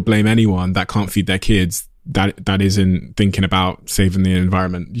begrudge or blame anyone that can't feed their kids that isn't thinking about saving the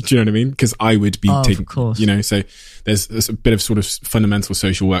environment. Do you know what I mean? Because I would be taking, of course. So there's a bit of sort of fundamental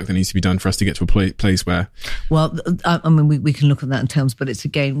social work that needs to be done for us to get to a place where... Well, I mean, we can look at that in terms, but it's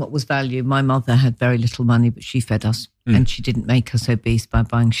again, what was value? My mother had very little money, but she fed us and she didn't make us obese by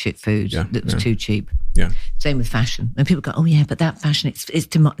buying shit food that was too cheap. Yeah. Same with fashion. And people go, oh yeah, but that fashion, it's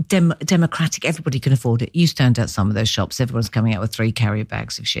democratic. Everybody can afford it. You stand at some of those shops, everyone's coming out with 3 carrier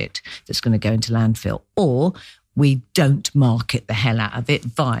bags of shit that's going to go into landfill. Or we don't market the hell out of it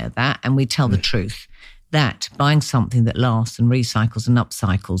via that, and we tell the truth that buying something that lasts and recycles and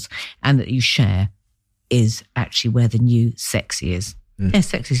upcycles and that you share is actually where the new sexy is. Yeah,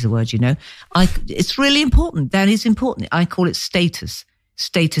 sexy is the word, it's really important. That is important. I call it status.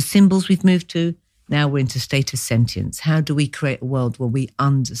 Status symbols we've moved to. Now we're into status sentience. How do we create a world where we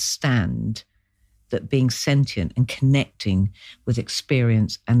understand that being sentient and connecting with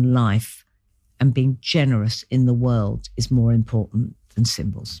experience and life and being generous in the world is more important than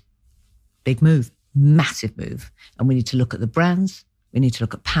symbols? Big move, massive move. And we need to look at the brands. We need to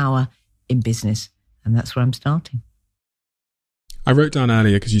look at power in business. And that's where I'm starting. I wrote down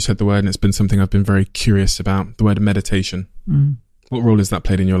earlier, because you said the word, and it's been something I've been very curious about, the word meditation. What role has that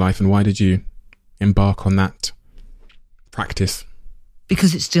played in your life, and why did you embark on that practice?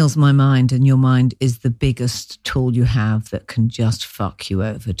 Because it stills my mind, and your mind is the biggest tool you have that can just fuck you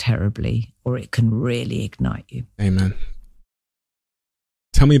over terribly, or it can really ignite you. Amen.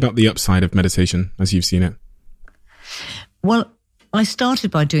 Tell me about the upside of meditation as you've seen it. Well, I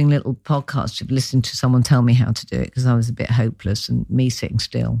started by doing little podcasts to listen to someone tell me how to do it, because I was a bit hopeless, and me sitting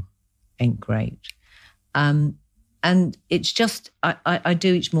still ain't great. And it's just, I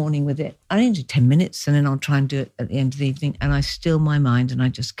do each morning with it. I only do 10 minutes, and then I'll try and do it at the end of the evening, and I still my mind and I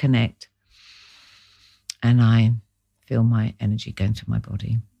just connect. And I feel my energy going through my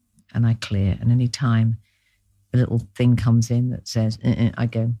body, and I clear. And any time a little thing comes in that says, I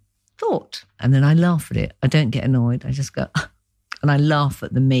go, thought. And then I laugh at it. I don't get annoyed. I just go, and I laugh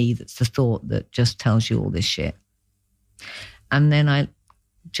at the me that's the thought that just tells you all this shit. And then I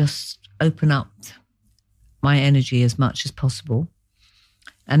just open up my energy as much as possible.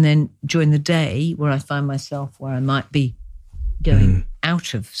 And then during the day, where I find myself where I might be going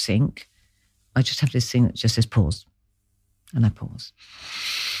out of sync, I just have this thing that just says pause. And I pause.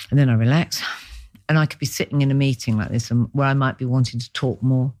 And then I relax. And I could be sitting in a meeting like this, and where I might be wanting to talk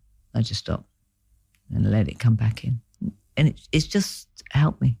more, I just stop and let it come back in. And it's just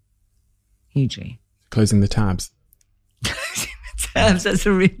helped me hugely. Closing the tabs. tabs. That's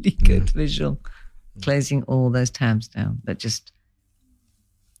a really good visual. Closing all those tabs down.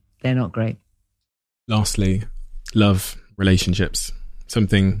 They're not great. Lastly, love, relationships.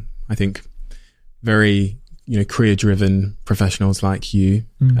 Something I think very, career-driven professionals like you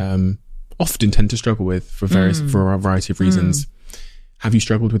often tend to struggle with for a variety of reasons. Have you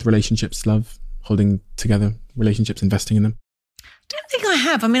struggled with relationships, love, holding together relationships, investing in them? I don't think I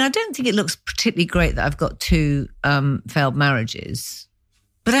have. I mean, I don't think it looks particularly great that I've got 2 failed marriages,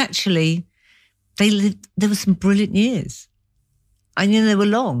 but actually, there were some brilliant years. They were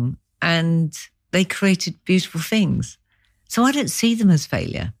long and they created beautiful things. So I don't see them as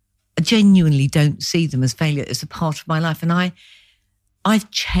failure. I genuinely don't see them as failure. It's a part of my life. And I've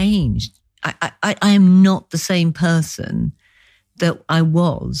changed. I am not the same person that I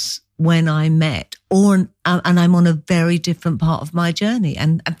was when I met, and I'm on a very different part of my journey.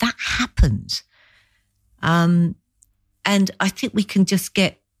 And that happens. And I think we can just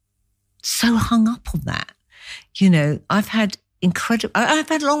get so hung up on that. I've had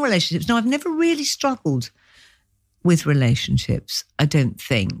long relationships. No, I've never really struggled with relationships, I don't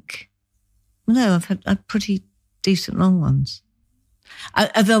think. No, I've had pretty decent long ones.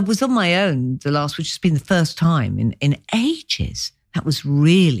 I was on my own which has been the first time in ages. That was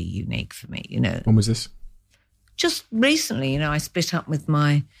really unique for me, When was this? Just recently, I split up with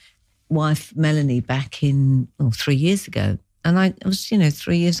my wife, Melanie, back in 3 years ago. And I was,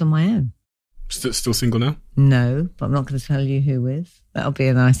 3 years on my own. Still single now? No, but I'm not going to tell you who with. That'll be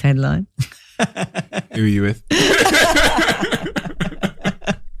a nice headline. Who are you with?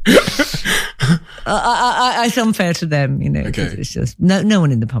 It's unfair to them, Okay. It's just no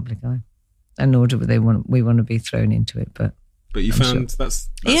one in the public eye, and nor do we want to be thrown into it. But you found that's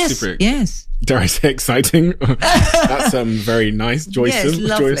yes, super. Yes. Dare I say exciting? That's very nice, joyous. Yes,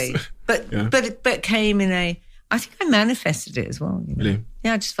 lovely. Joyous. But it came in I think I manifested it as well. Really?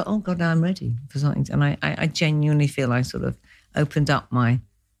 Yeah, I just felt, oh God, now I'm ready for something. And I genuinely feel I sort of opened up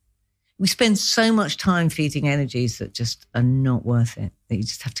we spend so much time feeding energies that just are not worth it, that you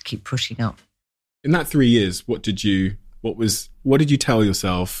just have to keep pushing up. In that 3 years, what did you tell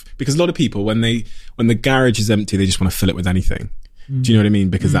yourself? Because a lot of people, when the garage is empty, they just want to fill it with anything. Do you know what I mean?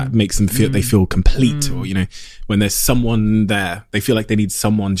 Because that makes them feel, they feel complete, or, when there's someone there, they feel like they need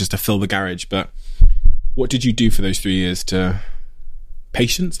someone just to fill the garage. But what did you do for those 3 years to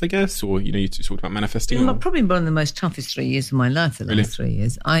patience, I guess? Or, you talked about manifesting? Probably one of the most toughest 3 years of my life, the last 3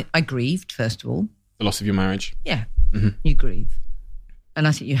 years. I grieved, first of all. The loss of your marriage? Yeah. Mm-hmm. You grieve. And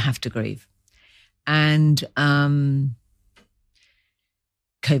I think you have to grieve. And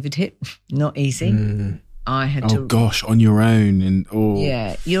COVID hit, not easy. I had to. Oh gosh, on your own, and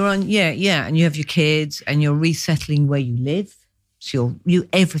yeah, you're on. Yeah, and you have your kids, and you're resettling where you live. So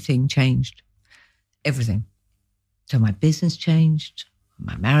everything changed, everything. So my business changed,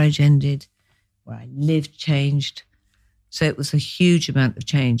 my marriage ended, where I lived changed. So it was a huge amount of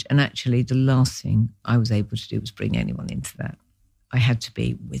change. And actually, the last thing I was able to do was bring anyone into that. I had to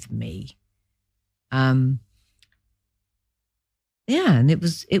be with me. Yeah, and it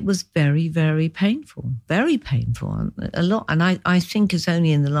was very, very painful, a lot. And I think it's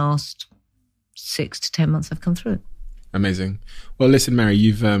only in the last 6 to 10 months I've come through it. Amazing. Well, listen, Mary,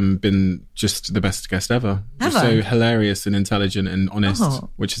 you've been just the best guest ever. You're so hilarious and intelligent and honest,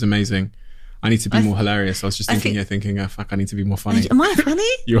 which is amazing. I need to be more hilarious. I was just thinking, oh, fuck, I need to be more funny. Am I funny?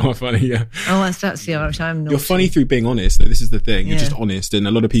 You are funny, yeah. Oh, that's the Irish. I'm naughty. You're funny through being honest. Though. This is the thing. You're just honest. And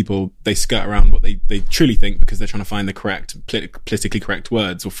a lot of people, they skirt around what they truly think because they're trying to find the correct, politically correct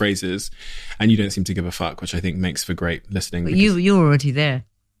words or phrases. And you don't seem to give a fuck, which I think makes for great listening. But you're already there.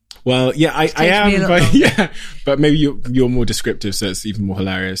 Well, yeah, I am, but maybe you're more descriptive, so it's even more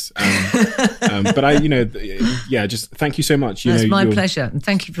hilarious. But just thank you so much. It's my pleasure, and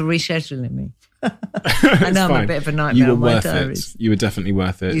thank you for rescheduling me. I know I'm a bit of a nightmare. You were worth it. You were definitely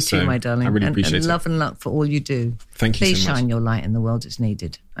worth it. You too, my darling. I really appreciate it. And love and luck for all you do. Thank you so much. Please shine your light in the world. It's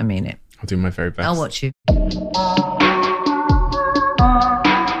needed. I mean it. I'll do my very best. I'll watch you.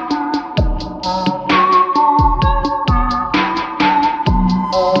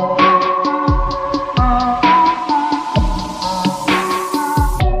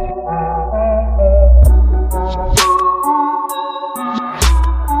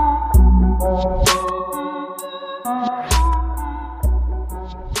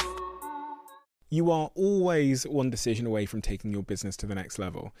 You are always one decision away from taking your business to the next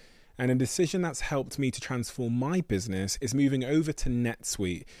level. And a decision that's helped me to transform my business is moving over to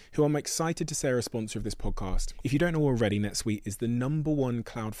NetSuite, who I'm excited to say are a sponsor of this podcast. If you don't know already, NetSuite is the #1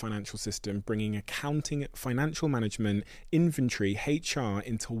 cloud financial system, bringing accounting, financial management, inventory, HR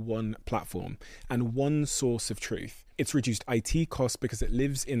into one platform and one source of truth. It's reduced IT costs because it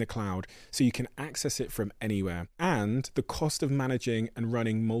lives in the cloud, so you can access it from anywhere. And the cost of managing and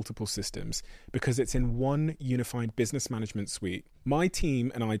running multiple systems because it's in one unified business management suite. My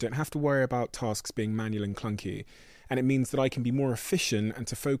team and I don't have to worry about tasks being manual and clunky, and it means that I can be more efficient and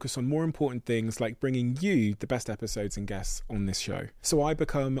to focus on more important things like bringing you the best episodes and guests on this show. So I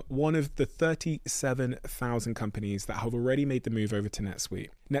become one of the 37,000 companies that have already made the move over to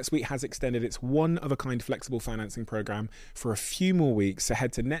NetSuite. NetSuite has extended its one-of-a-kind flexible financing program for a few more weeks, so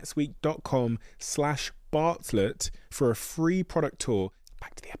head to netsuite.com/Bartlett for a free product tour.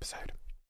 Back to the episode.